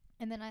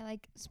 And then I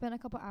like spent a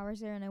couple hours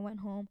there, and I went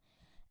home.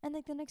 And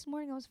like the next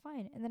morning I was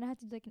fine. And then I had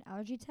to do like an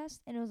allergy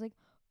test, and it was like,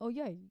 oh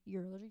yeah,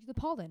 you're allergic to the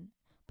pollen.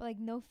 But like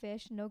no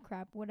fish, no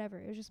crap, whatever.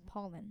 It was just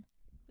pollen.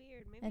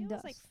 Weird. Maybe And it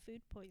was like dust.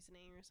 food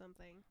poisoning or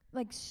something.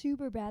 Like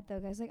super bad though,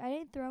 guys. Like I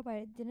didn't throw up.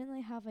 I didn't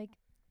like have like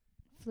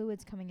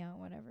fluids coming out,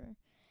 whatever.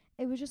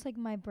 It was just like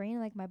my brain,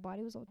 like my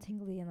body was all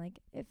tingly, and like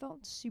it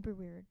felt super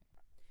weird.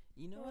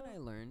 You know what I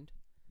learned?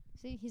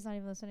 See, he's not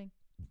even listening.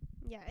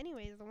 Yeah,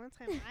 anyways, the one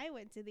time I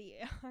went to the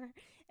ER,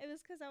 it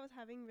was 'cause I was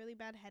having really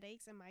bad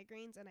headaches and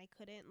migraines, and I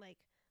couldn't, like,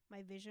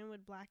 my vision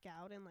would black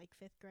out in, like,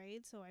 5th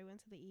grade, so I went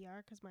to the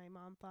ER 'cause my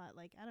mom thought,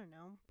 like, I don't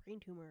know, brain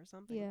tumor or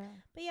something. Yeah.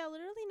 But yeah,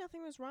 literally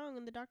nothing was wrong,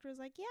 and the doctor was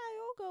like, yeah,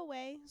 it'll go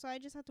away, so I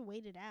just had to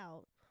wait it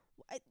out.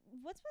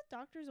 What's with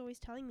doctors always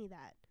telling me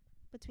that?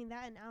 Between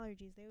that and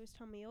allergies, they always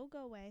tell me it'll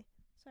go away.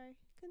 Sorry,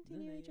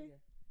 continue, AJ.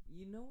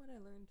 You know what I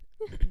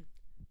learned?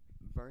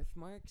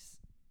 Birthmarks.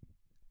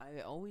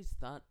 I always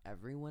thought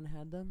everyone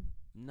had them.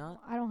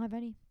 Not I don't have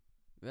any.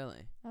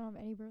 really. I don't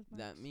have any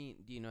birthmarks.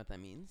 Do you know what that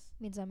means?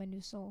 Means I'm a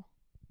new soul.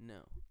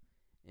 No.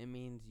 It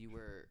means you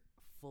were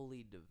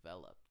fully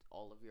developed.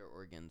 All of your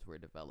organs were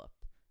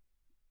developed.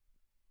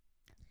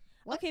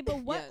 What? Okay,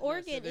 but what Yeah, no, so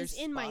organ is there's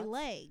in my spots.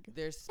 leg?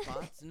 There's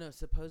spots. No,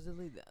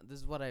 supposedly this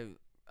is what I've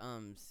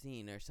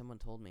seen, or someone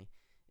told me,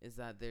 is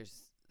that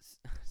there's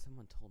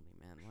someone told me,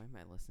 man, why am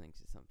I listening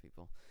to some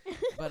people?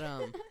 But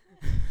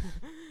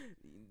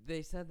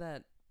they said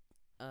that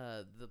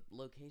the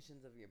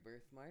locations of your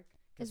birthmark,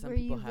 because Is some where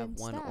people you've have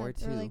been one stabbed, or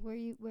two. or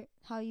like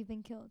how you've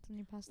been killed in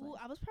your past Ooh,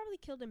 life. I was probably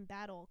killed in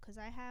battle 'cause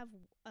I have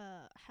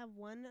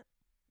one.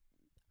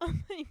 Oh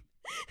my!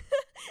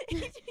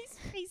 AJ's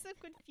face of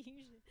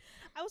confusion.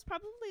 I was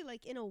probably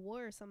like in a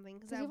war or something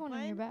 'cause Because I you have one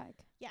on your back.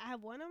 Yeah, I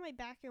have one on my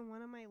back and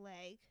one on my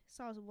leg.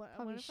 So I was what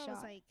Probably if I was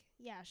shot. like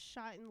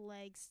shot in the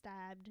leg,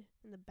 stabbed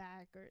in the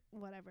back, or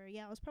whatever.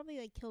 Yeah, I was probably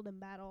like killed in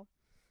battle.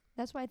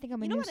 That's why I think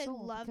I'm You a know new what I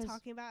soul. love because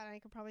talking about, and I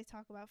could probably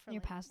talk about for in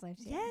your like past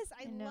lives. Yeah. yes,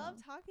 I know.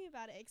 love talking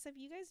about it. Except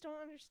you guys don't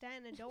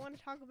understand and don't want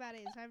to talk about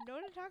it, so I have no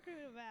one to talk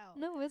about.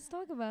 No, let's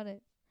talk about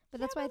it. But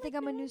Yeah, that's why I but, think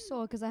like, I'm a no new one-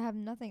 soul, because I have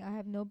nothing. I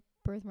have no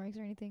birthmarks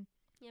or anything.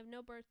 You have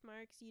no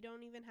birthmarks. You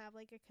don't even have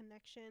like a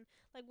connection.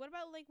 Like, what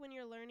about like when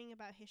you're learning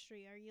about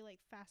history? Are you like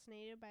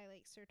fascinated by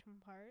like certain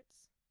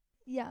parts?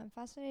 Yeah, I'm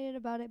fascinated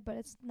about it, but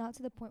it's not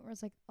to the point where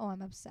it's like, oh,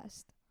 I'm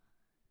obsessed.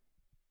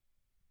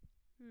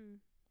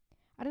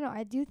 I don't know.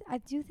 I do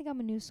think I'm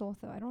a new soul,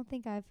 though. I don't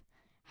think I've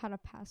had a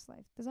past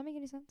life. Does that make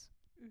any sense?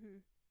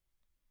 Mhm.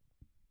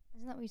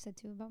 Isn't that what you said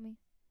too about me?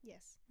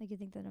 Yes, Like you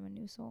think that I'm a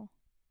new soul.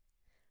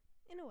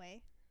 in a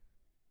way.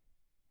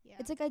 Yeah.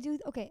 It's like I do.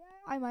 Okay,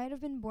 I might have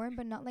been born,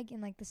 but not like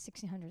in like the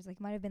 1600s. Like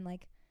might have been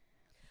like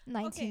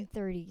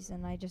 1930s,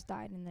 and I just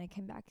died, and then I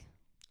came back.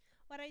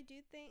 What I do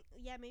think,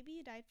 yeah, maybe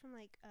you died from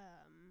like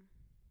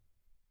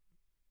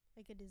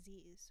a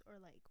disease or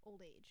like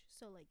old age.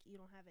 So like you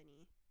don't have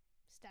any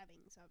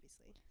stabbings,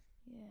 obviously.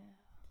 Yeah.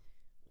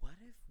 What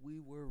if we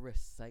were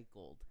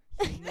recycled?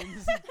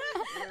 Humans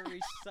were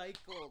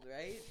recycled,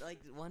 right? Like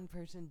one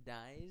person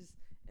dies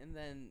and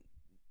then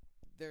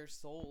their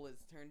soul is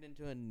turned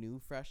into a new,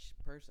 fresh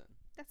person.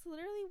 That's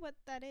literally what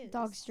that is.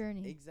 Dog's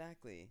journey.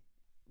 Exactly.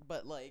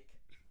 But like,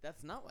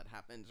 that's not what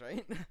happens,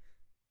 right?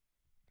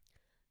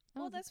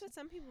 Well, that's what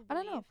some people I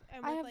believe. don't know.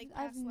 And I with, have like,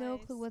 I have past no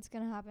lives. clue what's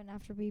gonna happen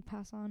after we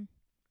pass on,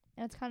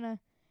 and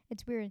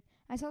it's weird.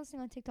 I saw this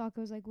thing on TikTok. It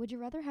was like, would you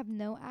rather have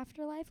no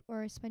afterlife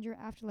or spend your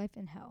afterlife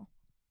in hell?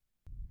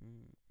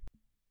 Hmm.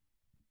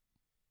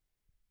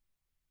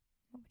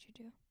 What would you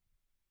do?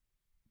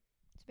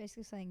 It's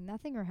basically saying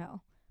nothing or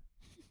hell.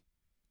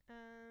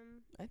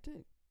 I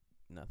take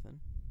nothing.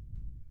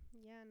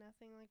 Yeah,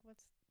 nothing. Like,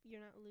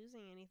 you're not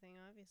losing anything,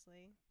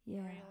 obviously. Yeah.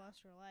 You already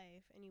lost your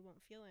life, and you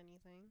won't feel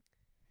anything.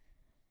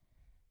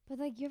 But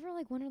like, you ever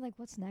like wonder like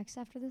what's next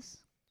after this?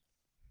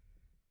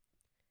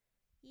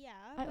 Yeah,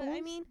 I but I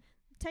always- mean,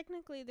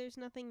 technically, there's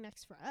nothing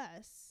next for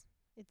us.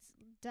 It's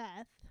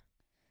death.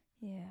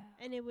 Yeah.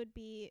 And it would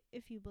be,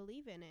 if you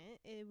believe in it,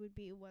 it would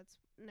be what's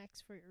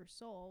next for your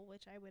soul,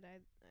 which I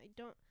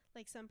don't,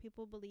 like, some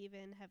people believe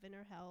in heaven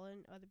or hell,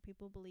 and other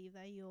people believe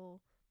that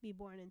you'll be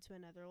born into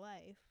another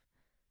life.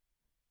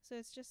 So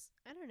it's just,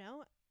 I don't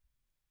know.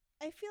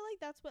 I feel like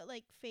that's what,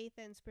 like, faith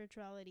and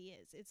spirituality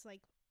is. It's,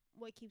 like,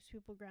 what keeps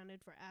people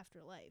grounded for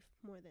afterlife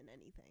more than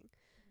anything.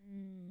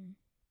 Mm.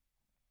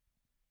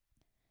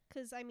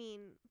 'Cause, I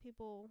mean,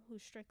 people who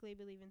strictly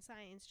believe in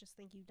science just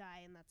think you die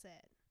and that's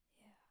it.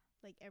 Yeah.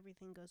 Like,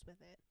 everything goes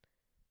with it.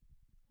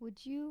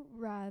 Would you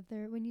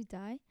rather, when you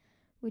die,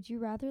 would you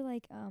rather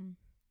like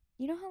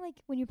you know how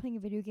like when you're playing a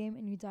video game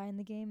and you die in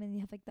the game and you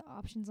have like the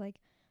options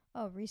like,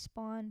 oh,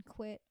 respawn,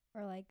 quit,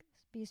 or like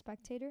be a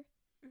spectator?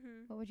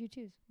 Mm-hmm. What would you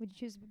choose? Would you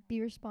choose be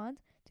respawn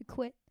to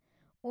quit,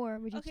 or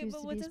would you Okay, choose but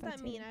to what be a does that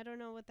spectator? mean? I don't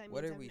know what that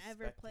What means. are we I've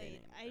never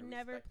played. spectating? I Are we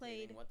never spectating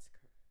played. What's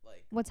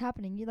like? What's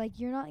happening? You like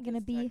you're not gonna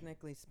 'Cause be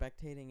technically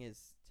spectating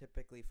is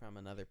typically from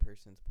another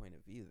person's point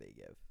of view they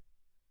give,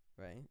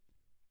 right?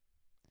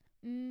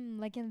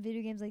 like in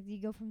video games, like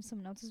you go from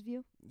someone else's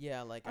view.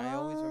 Yeah, like I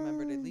always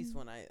remembered, at least Oh.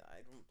 when I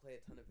don't play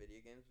a ton of video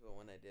games, but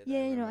when I did,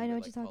 Yeah, I you know, I know remember,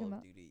 what like, you're talking Call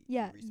of about. Duty,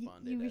 Yeah, you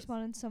respawned you it as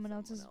respawn in someone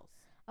else's. else.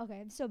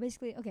 Okay, so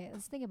basically, okay,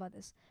 let's think about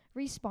this.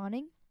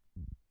 Respawning,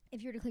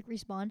 if you were to click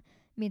respawn,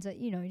 means that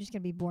you're just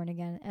gonna be born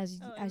again as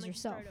And, as like,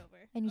 yourself, start over.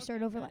 and you Okay,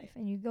 start over got life, it.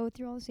 and you go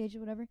through all the stages,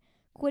 whatever.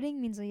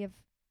 Quitting means that you have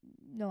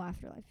no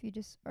afterlife. You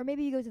just, or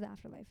maybe you go to the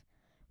afterlife.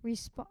 Or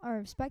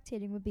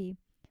spectating would be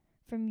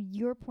from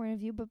your point of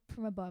view, but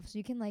from above, so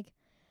you can like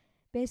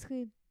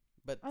basically.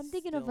 But I'm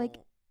thinking of, like-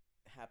 still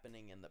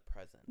happening in the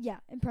present. Yeah,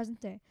 in present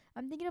day.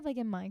 I'm thinking of like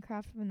in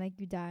Minecraft when like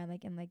you die,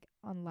 like in like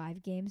on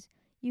live games,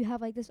 you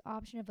have like this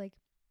option of like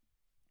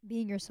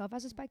being yourself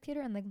as a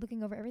spectator and like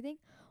looking over everything,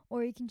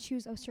 or you can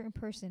choose a certain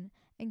person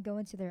and go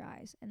into their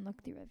eyes and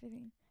look through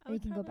everything. I And you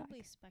would can go back.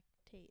 probably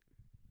spectate.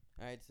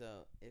 All right,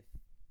 so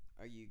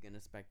are you gonna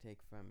spectate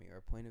from your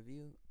point of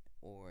view,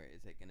 or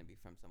is it gonna be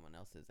from someone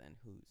else's, and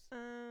whose?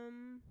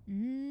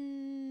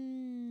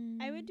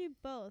 I would do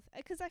both,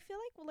 'cause I feel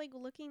like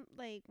looking,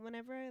 like,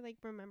 whenever I like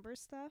remember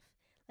stuff,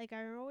 like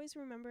I always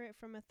remember it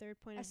from a third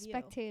point a of view.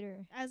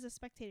 spectator. As a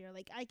spectator,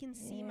 like I can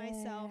see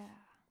myself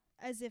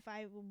as if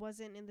I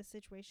wasn't in the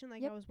situation,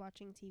 like Yep. I was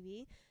watching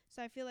TV.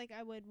 So I feel like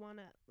I would want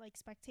to like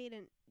spectate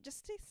and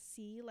just to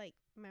see like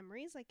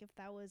memories, like if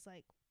that was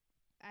like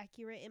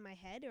accurate in my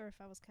head or if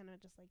I was kind of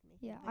just like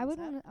making Yeah, things I would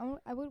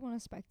up. I would want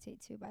to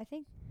spectate too, but I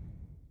think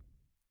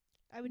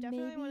I would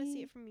definitely want to see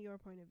maybe- it from your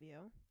point of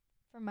view.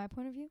 from my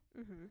point of view,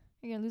 Mm-hmm.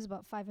 you're gonna lose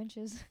about 5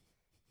 inches.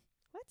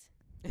 What?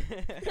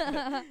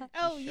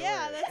 Oh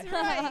yeah, Sure. that's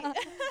right.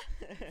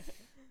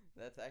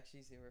 That's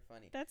actually super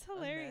funny. That's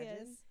hilarious.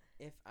 Imagine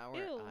if our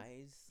Ew.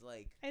 eyes,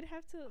 like, I'd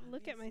have to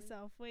look at Obviously.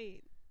 myself.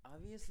 Wait.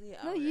 obviously No,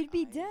 our you'd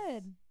be eyes-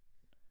 dead.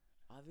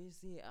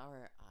 Obviously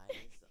our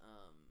eyes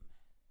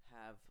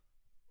have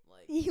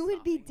like You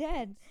would be stopping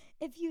dead. points.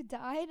 If you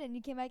died and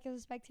you came back as a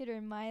spectator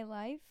in my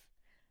life,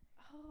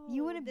 Oh,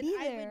 You wouldn't then be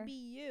I there. would be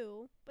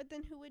you. But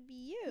then who would be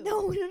you?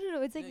 no.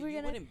 It's like No, we're you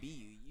gonna. wouldn't be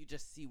you. You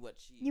just see what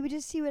she. You would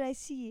just see what I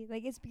see.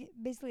 Like it's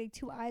basically like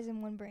 2 eyes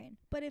and 1 brain.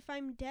 But if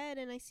I'm dead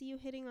and I see you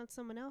hitting on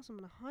someone else, I'm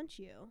gonna haunt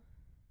you.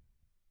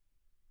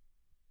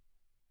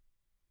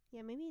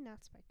 Yeah, maybe not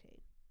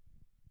spectate.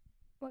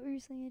 What were you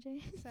saying,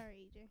 AJ?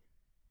 Sorry, EJ.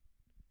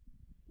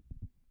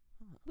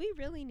 Huh. We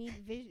really need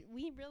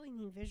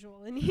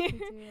visual in here. We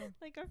do.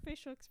 Like our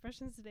facial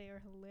expressions today are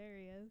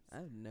hilarious.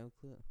 I have no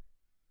clue.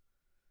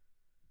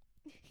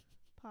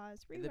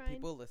 Pause. The Rewind.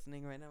 people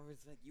listening right now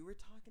was like, "You were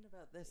talking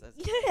about this." As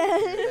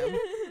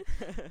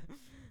yeah.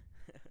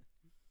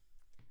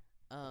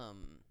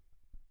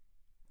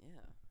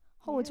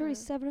 Oh, it's already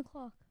Yeah. 7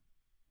 o'clock.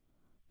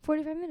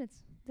 45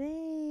 minutes.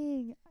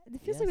 Dang.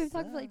 It feels like Yes, we've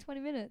talked for like sir.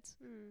 20 minutes.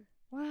 Mm.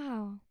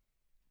 Wow.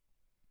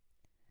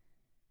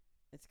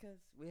 It's 'cause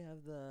we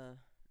have the,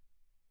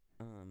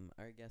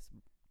 our guest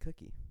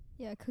Cookie.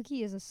 Yeah,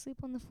 Cookie is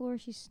asleep on the floor.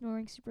 She's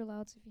snoring super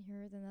loud, so if you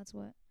hear her, then that's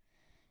what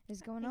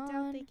is going I doubt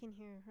on. they can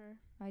hear her.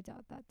 I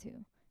doubt that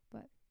too.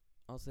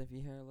 Also, if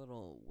you hear a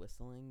little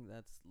whistling,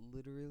 that's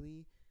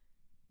literally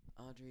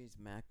Audrey's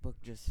MacBook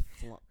just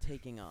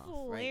taking off.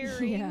 Right? now.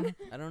 Flaring. Yeah.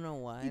 I don't know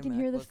why You can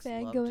hear the MacBooks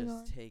fan love going just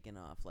on. taking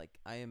off. Like,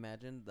 I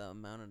imagine the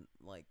amount of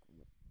like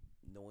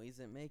noise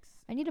it makes.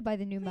 I need to buy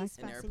the new Please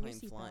MacBook. An fasten your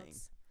airplane flying.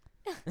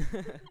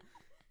 seatbelts.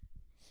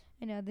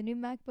 I know the new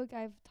MacBook.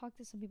 I've talked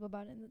to some people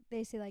about it, and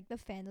they say like the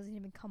fan doesn't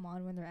even come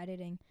on when they're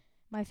editing.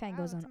 My fan Wow,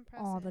 goes on that's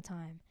all the impressive.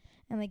 time,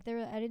 and like they're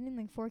editing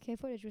like 4K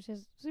footage, which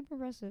is super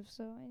impressive.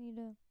 So I need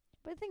to.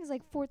 But the thing is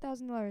like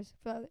 $4,000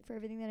 for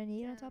everything that I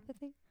need on top of the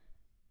thing.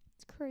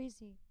 It's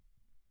crazy.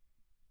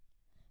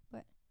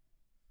 But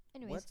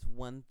anyways, What's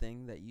one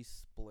thing that you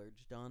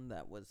splurged on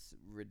that was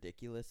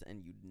ridiculous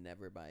and you'd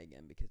never buy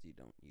again because you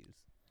don't use?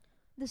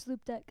 this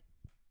loop deck,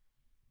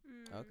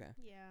 Okay.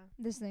 Yeah.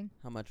 this thing,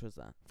 How much was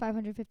that?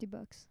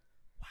 $550.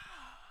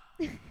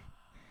 Wow.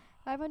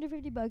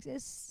 $550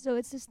 is so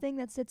it's this thing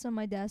that sits on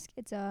my desk.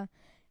 It's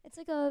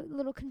like a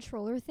little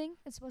controller thing.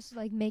 It's supposed to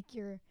like make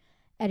your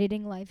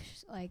editing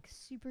life like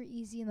super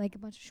easy and like a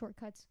bunch of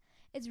shortcuts.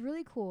 It's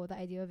really cool, the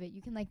idea of it.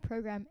 You can like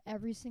program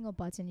every single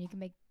button. You can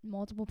make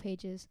multiple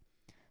pages,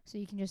 so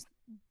you can just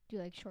do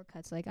like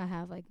shortcuts. Like I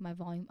have like my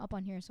volume up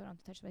on here, so I don't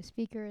have to touch my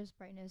speakers,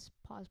 brightness,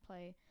 pause,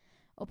 play,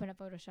 open up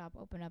Photoshop,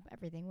 open up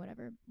everything,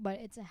 whatever. But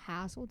it's a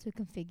hassle to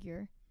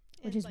configure.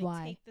 Which And, is like,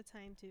 why take the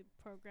time to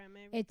program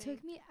everything. it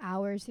took me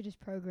hours to just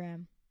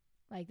program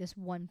like this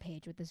one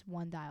page with this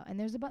one dial. And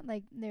there's about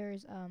like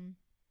there's 1,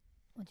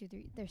 2,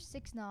 3. There's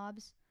 6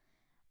 knobs,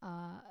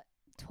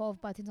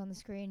 12 buttons on the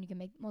screen. You can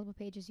make multiple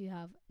pages. You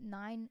have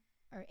 9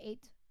 or 8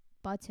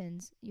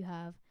 buttons. You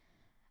have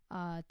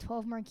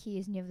 12 more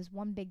keys, and you have this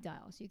one big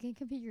dial. So you can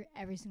configure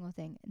every single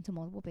thing into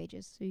multiple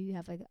pages. So you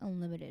have like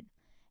unlimited,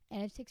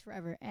 and it takes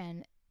forever.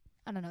 And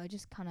I don't know, it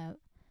just kind of.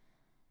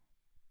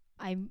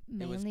 I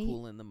mainly. It was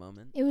cool in the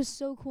moment. It was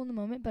so cool in the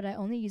moment, but I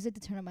only use it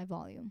to turn up my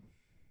volume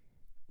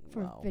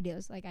for Wow.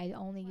 videos. Like I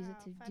only use it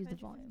to do the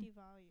 550 volume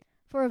volume.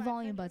 for a 500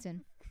 volume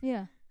button.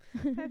 Yeah,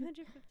 $550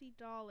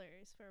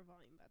 for a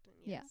volume button.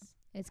 Yeah. Yes.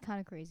 it's kind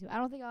of crazy. I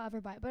don't think I'll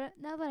ever buy it, but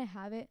now that I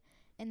have it,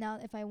 and now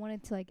if I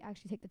wanted to like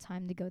actually take the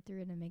time to go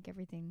through it and make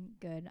everything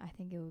good, I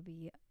think it would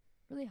be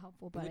really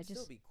helpful. It But would I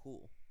just still be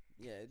cool.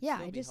 Yeah. It'd yeah,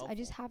 still be I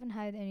just helpful. haven't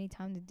had any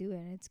time to do it,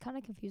 and it's kind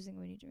of confusing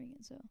when you're doing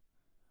it. So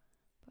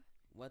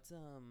What's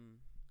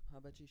How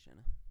about you,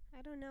 Shanna?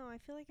 I don't know. I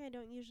feel like I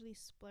don't usually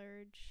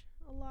splurge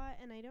a lot,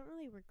 and I don't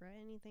really regret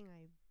anything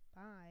I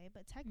buy.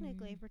 But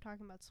technically, Mhm. if we're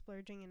talking about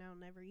splurging and I'll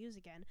never use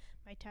again,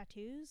 my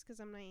tattoos, because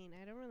I'm 9,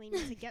 I don't really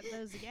need to get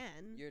those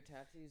again. Your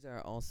tattoos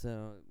are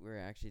also. We're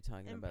actually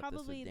talking And about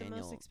probably this the with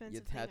most Daniel. expensive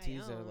Your thing I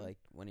tattoos are own. like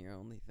one of your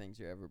only things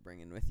you're ever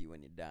bringing with you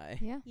when you die.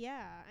 yeah,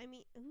 Yeah, I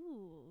mean,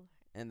 ooh.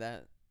 And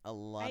that a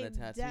lot I of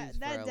tattoos for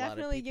that a lot of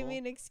definitely give people. me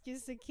an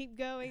excuse to keep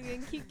going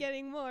and keep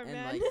getting more, And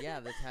man. like yeah,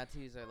 the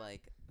tattoos are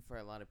like for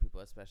a lot of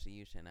people, especially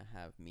you, Shanna,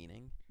 have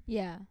meaning.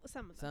 yeah.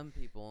 Some of them. Some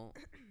people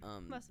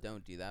Most of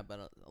don't do that,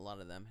 but a lot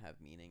of them have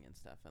meaning and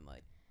stuff, and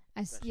like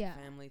I s- especially yeah.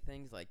 family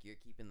things. Like you're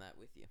keeping that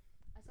with you.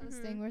 I saw this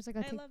Mhm. thing where it's like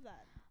a I love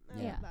that.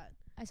 I Yeah. love that.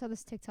 I saw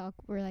this TikTok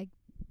where like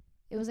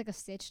it was like a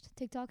stitched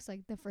TikTok. So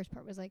like the first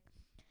part was like,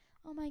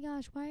 "Oh my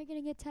gosh, why are you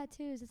gonna get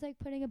tattoos? It's like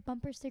putting a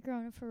bumper sticker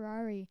on a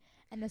Ferrari."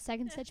 And the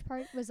second stitch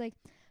part was like,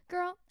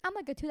 "Girl, I'm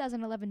like a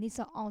 2011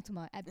 Nissan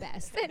Altima at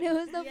best." And it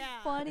was the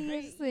Yeah,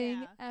 funniest right,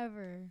 thing yeah.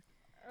 ever.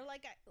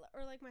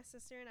 Or like my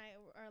sister and I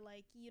are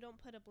like, you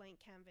don't put a blank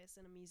canvas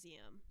in a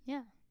museum.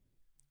 Yeah,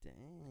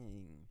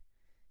 Dang,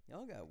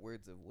 y'all got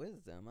words of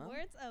wisdom, huh?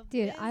 Words of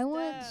dude, I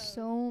want wisdom.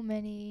 so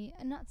many,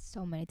 not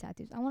so many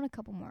tattoos. I want a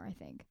couple more. I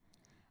think.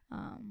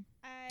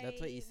 That's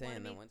what you I wanna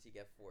saying. That be- once you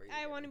get 4, you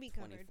I get wanna like be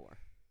covered. 24.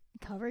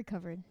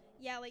 Covered.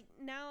 Yeah, like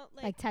now,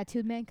 Like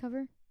tattooed man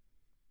cover.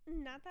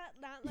 not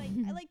like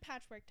I like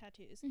patchwork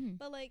tattoos, Mm-hmm.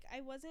 but like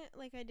I wasn't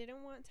like I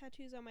didn't want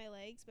tattoos on my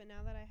legs, but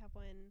now that I have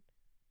one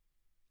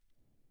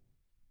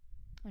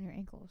On your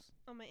ankles.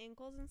 on my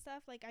ankles and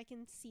stuff, like I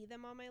can see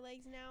them on my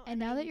legs now. And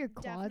now I that your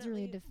quads are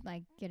really definitely-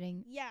 like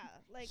getting yeah,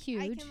 like I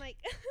huge. can like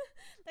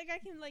like I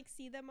can like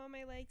see them on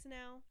my legs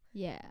now.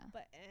 yeah.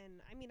 But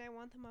and I mean I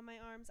want them on my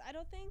arms. I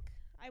don't think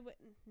I would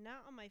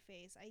not on my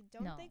face. I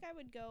don't No. think I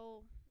would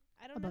go.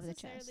 I don't Above the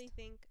necessarily chest.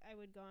 think I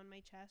would go on my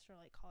chest or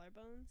like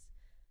collarbones.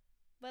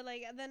 But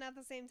like then at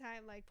the same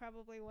time, like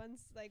probably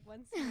once my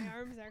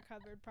arms are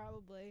covered,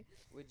 probably.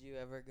 Would you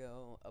ever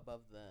go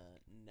above the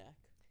neck?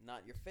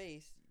 Not your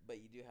face,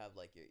 but you do have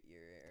like your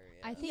ear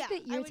area. I think Yeah, the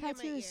I ear would get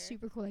my tattoo is ear.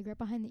 super cool. Like right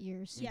behind the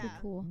ear is super Yeah.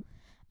 cool.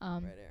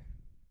 right there.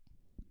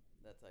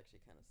 That's actually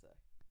kind of sick.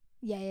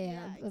 Yeah.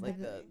 Yeah, of Like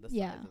the- the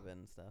yeah. size of it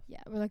and stuff.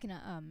 Yeah, we're looking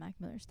at Mac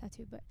Miller's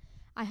tattoo, but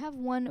I have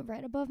one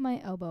right above my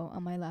elbow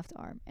on my left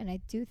arm, and I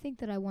do think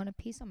that I want a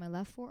piece on my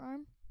left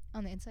forearm,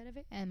 on the inside of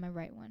it, and my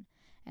right one.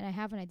 and I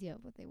have an idea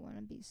of what they want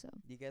to be. So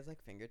Do you guys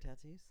like finger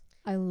tattoos?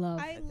 I love.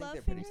 I think love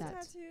they're pretty finger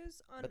tats.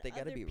 tattoos on But they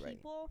gotta other be right.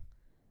 people.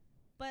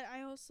 But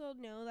I also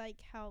know like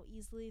how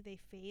easily they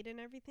fade and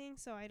everything,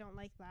 so I don't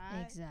like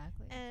that.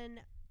 Exactly. And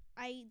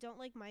I don't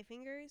like my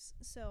fingers,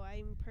 so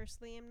I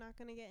personally am not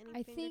gonna get any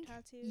I finger think,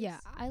 tattoos. yeah,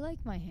 I like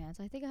my hands.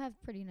 I think I have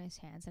pretty nice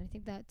hands, and I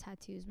think that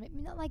tattoos,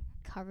 maybe not like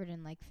covered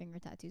in like finger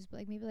tattoos, but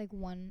like maybe like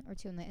 1 or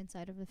 2 on the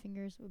inside of the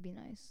fingers would be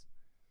nice.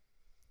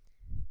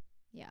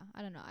 Yeah,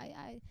 I don't know.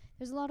 I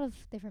there's a lot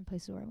of different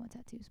places where I want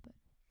tattoos, but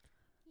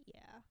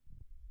Yeah.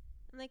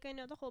 And like I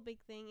know the whole big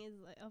thing is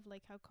of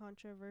like how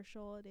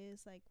controversial it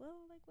is. Like, well,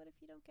 like what if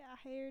you don't get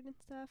hired and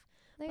stuff?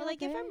 But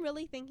like if I'm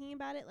really thinking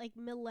about it, like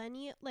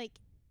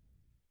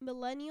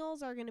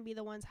millennials are gonna be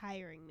the ones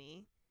hiring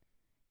me,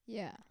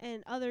 yeah,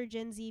 and other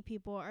Gen Z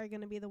people are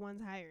gonna be the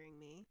ones hiring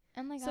me.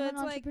 and like So I'm it's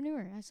an like-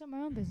 entrepreneur. I start my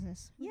own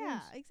business. Who Yeah,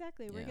 knows?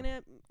 exactly.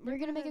 Yeah. We're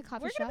gonna make a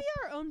coffee We're shop. gonna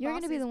be our own. You're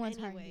gonna be the bosses ones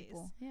hiring anyways.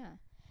 people. Yeah,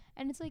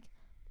 and it's like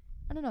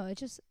I don't know.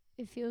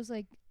 It feels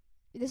like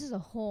this is a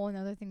whole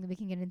another thing that we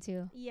can get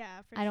into.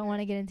 Yeah, for I don't sure. want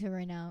to get into it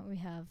right now.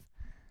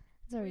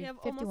 It's already have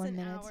almost 51 an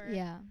minutes. hour.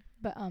 Yeah,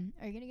 but are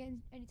you gonna get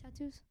any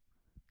tattoos?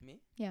 Me?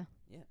 Yeah.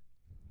 Yeah.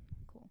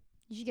 Cool.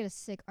 You should get a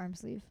sick arm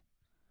sleeve.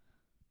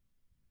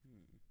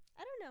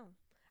 I don't know.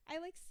 I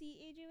like see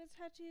AJ with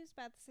tattoos,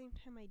 but at the same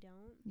time I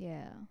don't.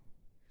 Yeah.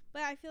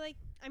 But I feel like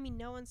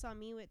no one saw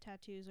me with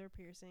tattoos or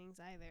piercings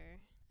either.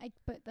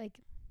 But like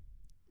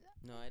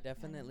No, I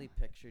definitely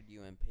pictured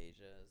you and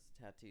Peja's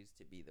tattoos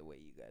to be the way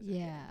you guys are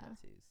Yeah. getting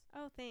tattoos.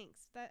 Oh,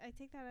 thanks. I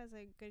take that as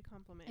a good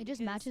compliment. it just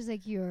because matches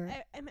like your.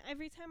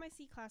 every time I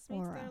see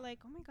classmates, aura. they're like,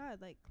 "Oh my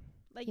god, like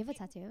You have a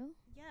tattoo?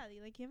 Yeah,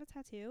 like you have a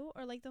tattoo,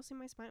 or like they'll see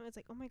my spine and it's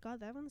like, "Oh my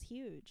god, that one's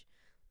huge."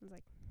 I was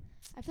like,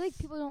 I feel like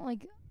people don't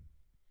like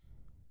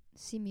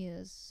see me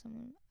as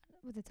someone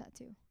with a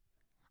tattoo.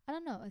 I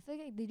don't know. I feel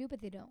like they do,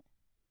 but they don't.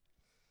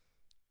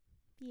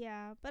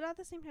 yeah, but at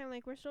the same time,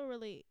 like we're still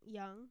really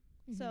young,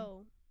 Mhm.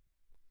 so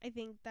I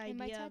think the And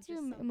my idea of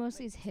tattoo just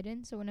mostly is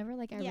hidden, so whenever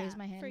like I raise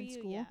my hand for in you,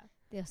 school, yeah.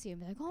 they'll see it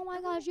and be like, "Oh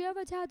my gosh, you have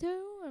a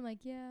tattoo!" And I'm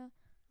like, "Yeah."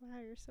 Wow,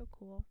 you're so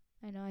cool.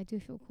 I know. I do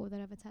feel cool that I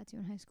have a tattoo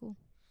in high school.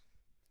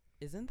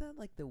 Isn't that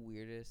like the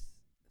weirdest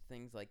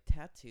things? Like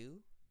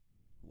tattoo?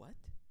 What?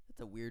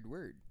 That's a weird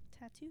word.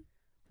 Tattoo?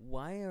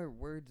 Why are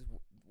words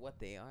what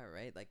they are,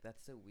 right? Like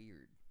that's so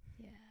weird.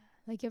 Yeah.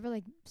 Like you ever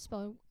like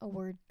spell a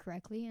word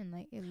correctly and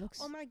like it looks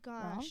Oh my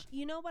gosh. wrong?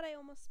 You know what I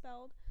almost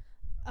spelled?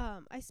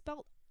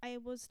 I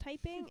was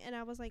typing and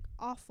I was like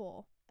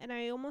awful. And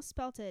I almost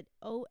spelt it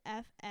OFFULL.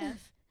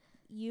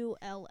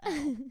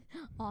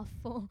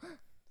 awful.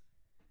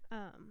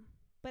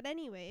 But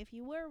anyway, if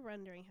you were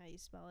wondering how you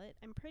spell it,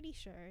 I'm pretty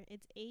sure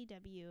it's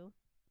AWFUL.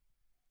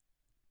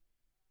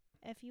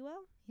 F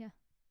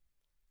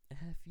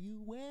you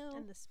well.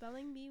 And the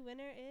spelling bee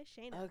winner is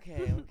Shayna.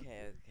 Okay.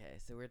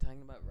 So we're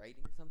talking about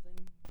writing something,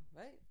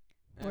 right?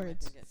 Or am I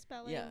Words. thinking-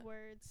 Spelling Yeah.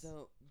 words.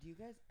 So, do you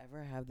guys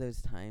ever have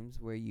those times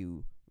where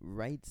you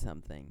write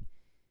something,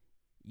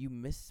 you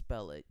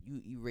misspell it,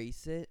 you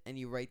erase it, and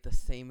you write the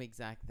same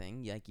exact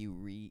thing? Like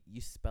you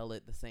spell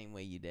it the same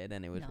way you did,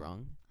 and it was No.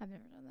 wrong. I've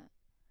never done that.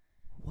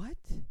 What?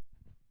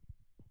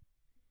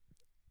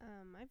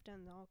 I've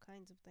done all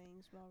kinds of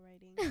things while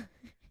writing.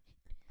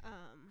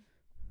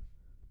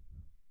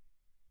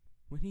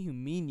 What do you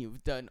mean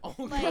you've done all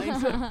Like-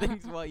 kinds of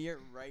things while you're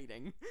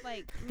writing?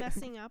 like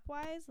messing up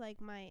wise, like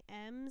my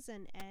M's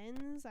and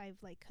N's I've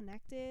like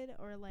connected,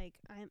 or like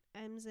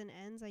M's and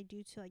N's I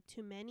do to like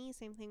too many.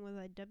 Same thing with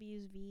like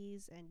W's,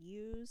 V's, and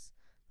U's.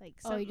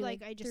 Like some you do, like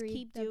like, I just 3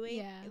 keep doing.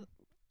 yeah.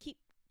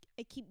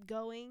 I keep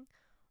going,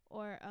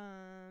 or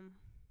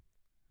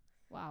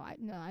Wow,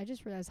 I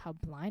just realized how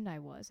blind I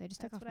was. I just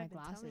took That's off what my I've been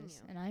telling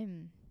glasses, you. and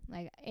I'm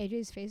like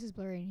AJ's face is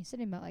blurry, and he's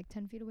sitting about like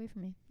 10 feet away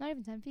from me. Not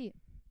even 10 feet.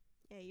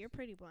 yeah, you're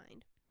pretty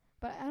blind.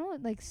 But I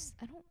don't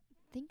I don't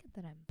think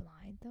that I'm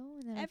blind though.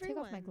 And then I take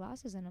off my Everyone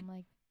glasses, and I'm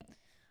like, thinks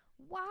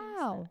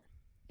wow,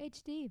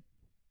 HD.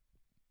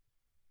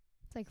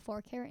 It's like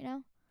 4K right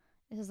now.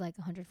 This is like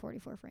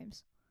 144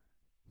 frames.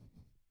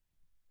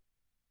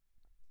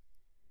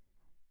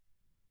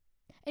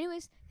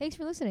 Anyways, thanks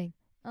for listening.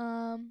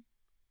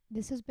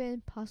 This has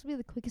been possibly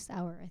the quickest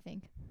hour, I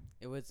think.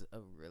 It was a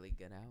really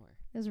good hour.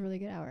 It was a really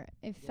good hour.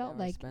 It Good felt hour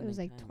like it was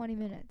spending like time 20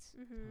 minutes.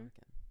 Mm-hmm. Talking.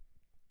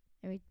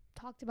 And we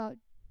talked about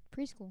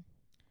preschool.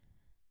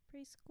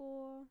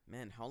 Preschool,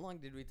 Man, how long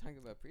did we talk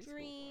about preschool for?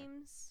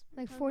 dreams,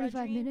 Like talk about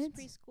 45 dreams, minutes.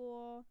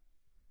 preschool,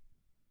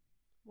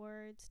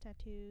 words,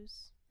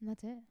 tattoos, And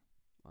that's it.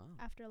 Wow.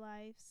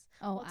 afterlives.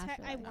 Oh, Well, I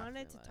afterlife.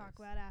 wanted to talk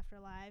Afterlives. about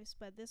afterlives,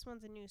 but this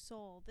one's a new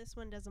soul. This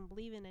one doesn't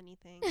believe in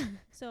anything.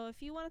 So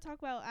if you want to talk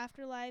about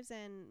afterlives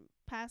and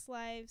past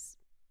lives,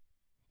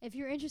 If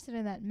you're interested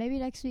in that, maybe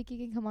next week you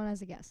can come on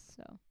as a guest.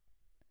 So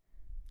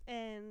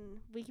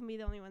and we can be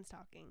the only ones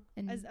talking,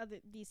 And- as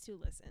these two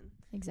listen.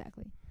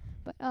 exactly.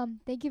 But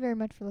thank you very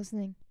much for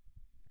listening.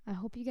 I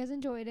hope you guys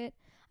enjoyed it.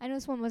 I know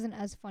this one wasn't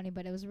as funny,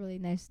 but it was a really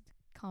nice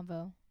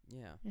convo.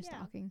 Yeah. Just Yeah.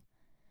 talking.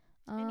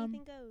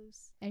 Anything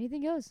goes.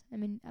 Anything goes. I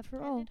mean,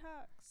 after all, Candid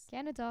talks.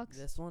 Candid talks.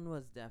 This one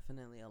was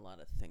definitely a lot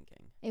of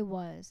thinking. It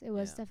was. It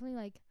was Yeah. definitely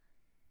like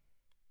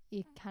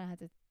you kind of had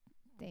to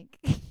think.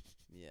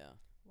 Yeah.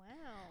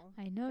 Wow.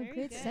 I know, Very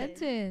great good.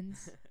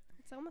 sentence.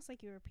 It's almost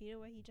like you repeated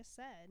what he just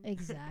said.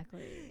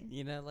 Exactly.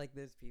 You know, like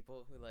there's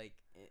people who like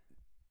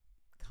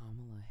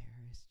Kamala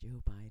Harris,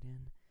 Joe Biden,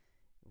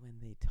 when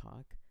they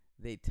talk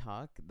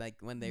like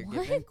when they're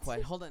given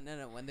What? hold on,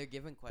 no, when they're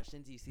given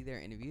questions, you see their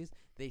interviews,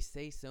 they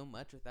say so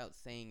much without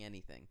saying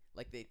anything.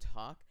 Like they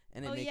talk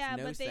and it Oh makes yeah,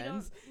 no but they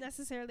sense. don't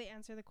necessarily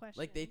answer the question.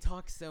 Like they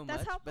talk so That's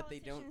much, how but they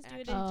don't politicians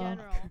actually do it in Oh.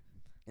 general.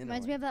 in a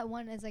Reminds way. me of that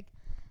one. It's like,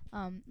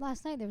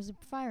 last night there was a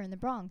fire in the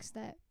Bronx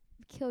that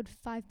killed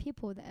 5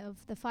 people.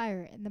 Of the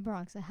fire in the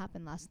Bronx that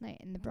happened last night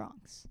in the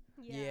Bronx.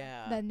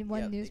 Yeah. That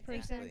one Yep, news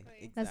person.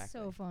 Exactly. That's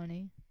so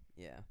funny.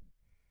 Yeah.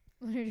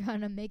 When you're trying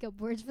to make up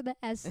words for the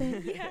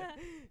essay. Yeah.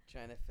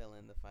 Trying to fill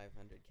in the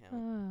 500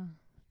 count.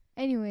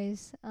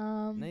 Anyways,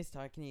 Nice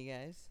talking to you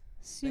guys.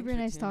 super for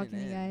nice tuning talking to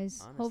you in,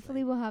 guys. honestly.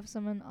 Hopefully we'll have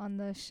someone on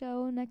the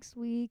show next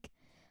week.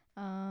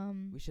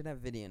 We should have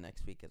video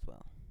next week as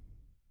well.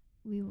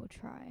 We will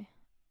try.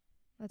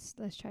 Let's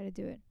try to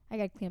do it. I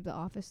gotta clean up the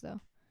office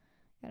though.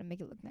 Gotta make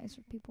it look nice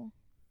for people.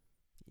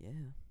 Yeah.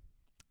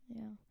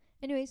 Yeah.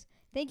 Anyways,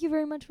 thank you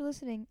very much for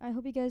listening. I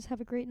hope you guys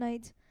have a great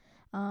night.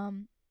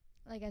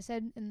 Like I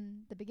said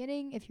in the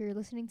beginning, if you're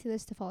listening to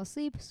this to fall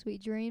asleep,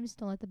 sweet dreams.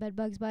 Don't let the bed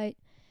bugs bite.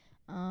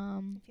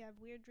 If you have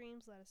weird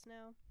dreams, let us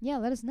know. Yeah,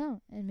 let us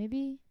know, and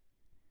maybe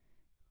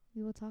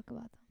we will talk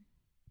about them.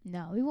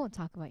 No, we won't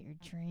talk about your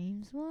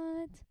dreams.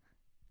 What?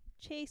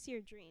 Chase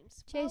your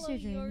dreams. Chase Follow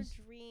your dreams.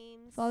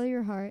 dreams. Follow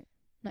your heart,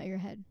 not your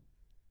head.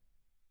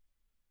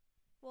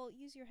 Well,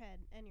 use your head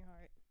and your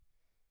heart.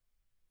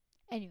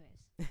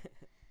 Anyways,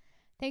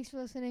 thanks for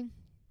listening.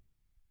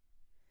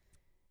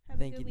 Have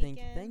a good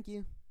weekend. Thank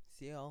you.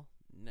 See y'all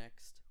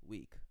next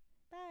week,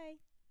 Bye.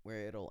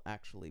 where it'll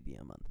actually be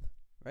a month,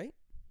 right?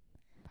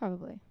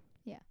 Probably.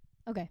 Yeah.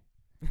 Okay.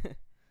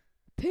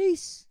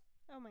 Peace.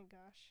 Oh my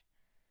gosh.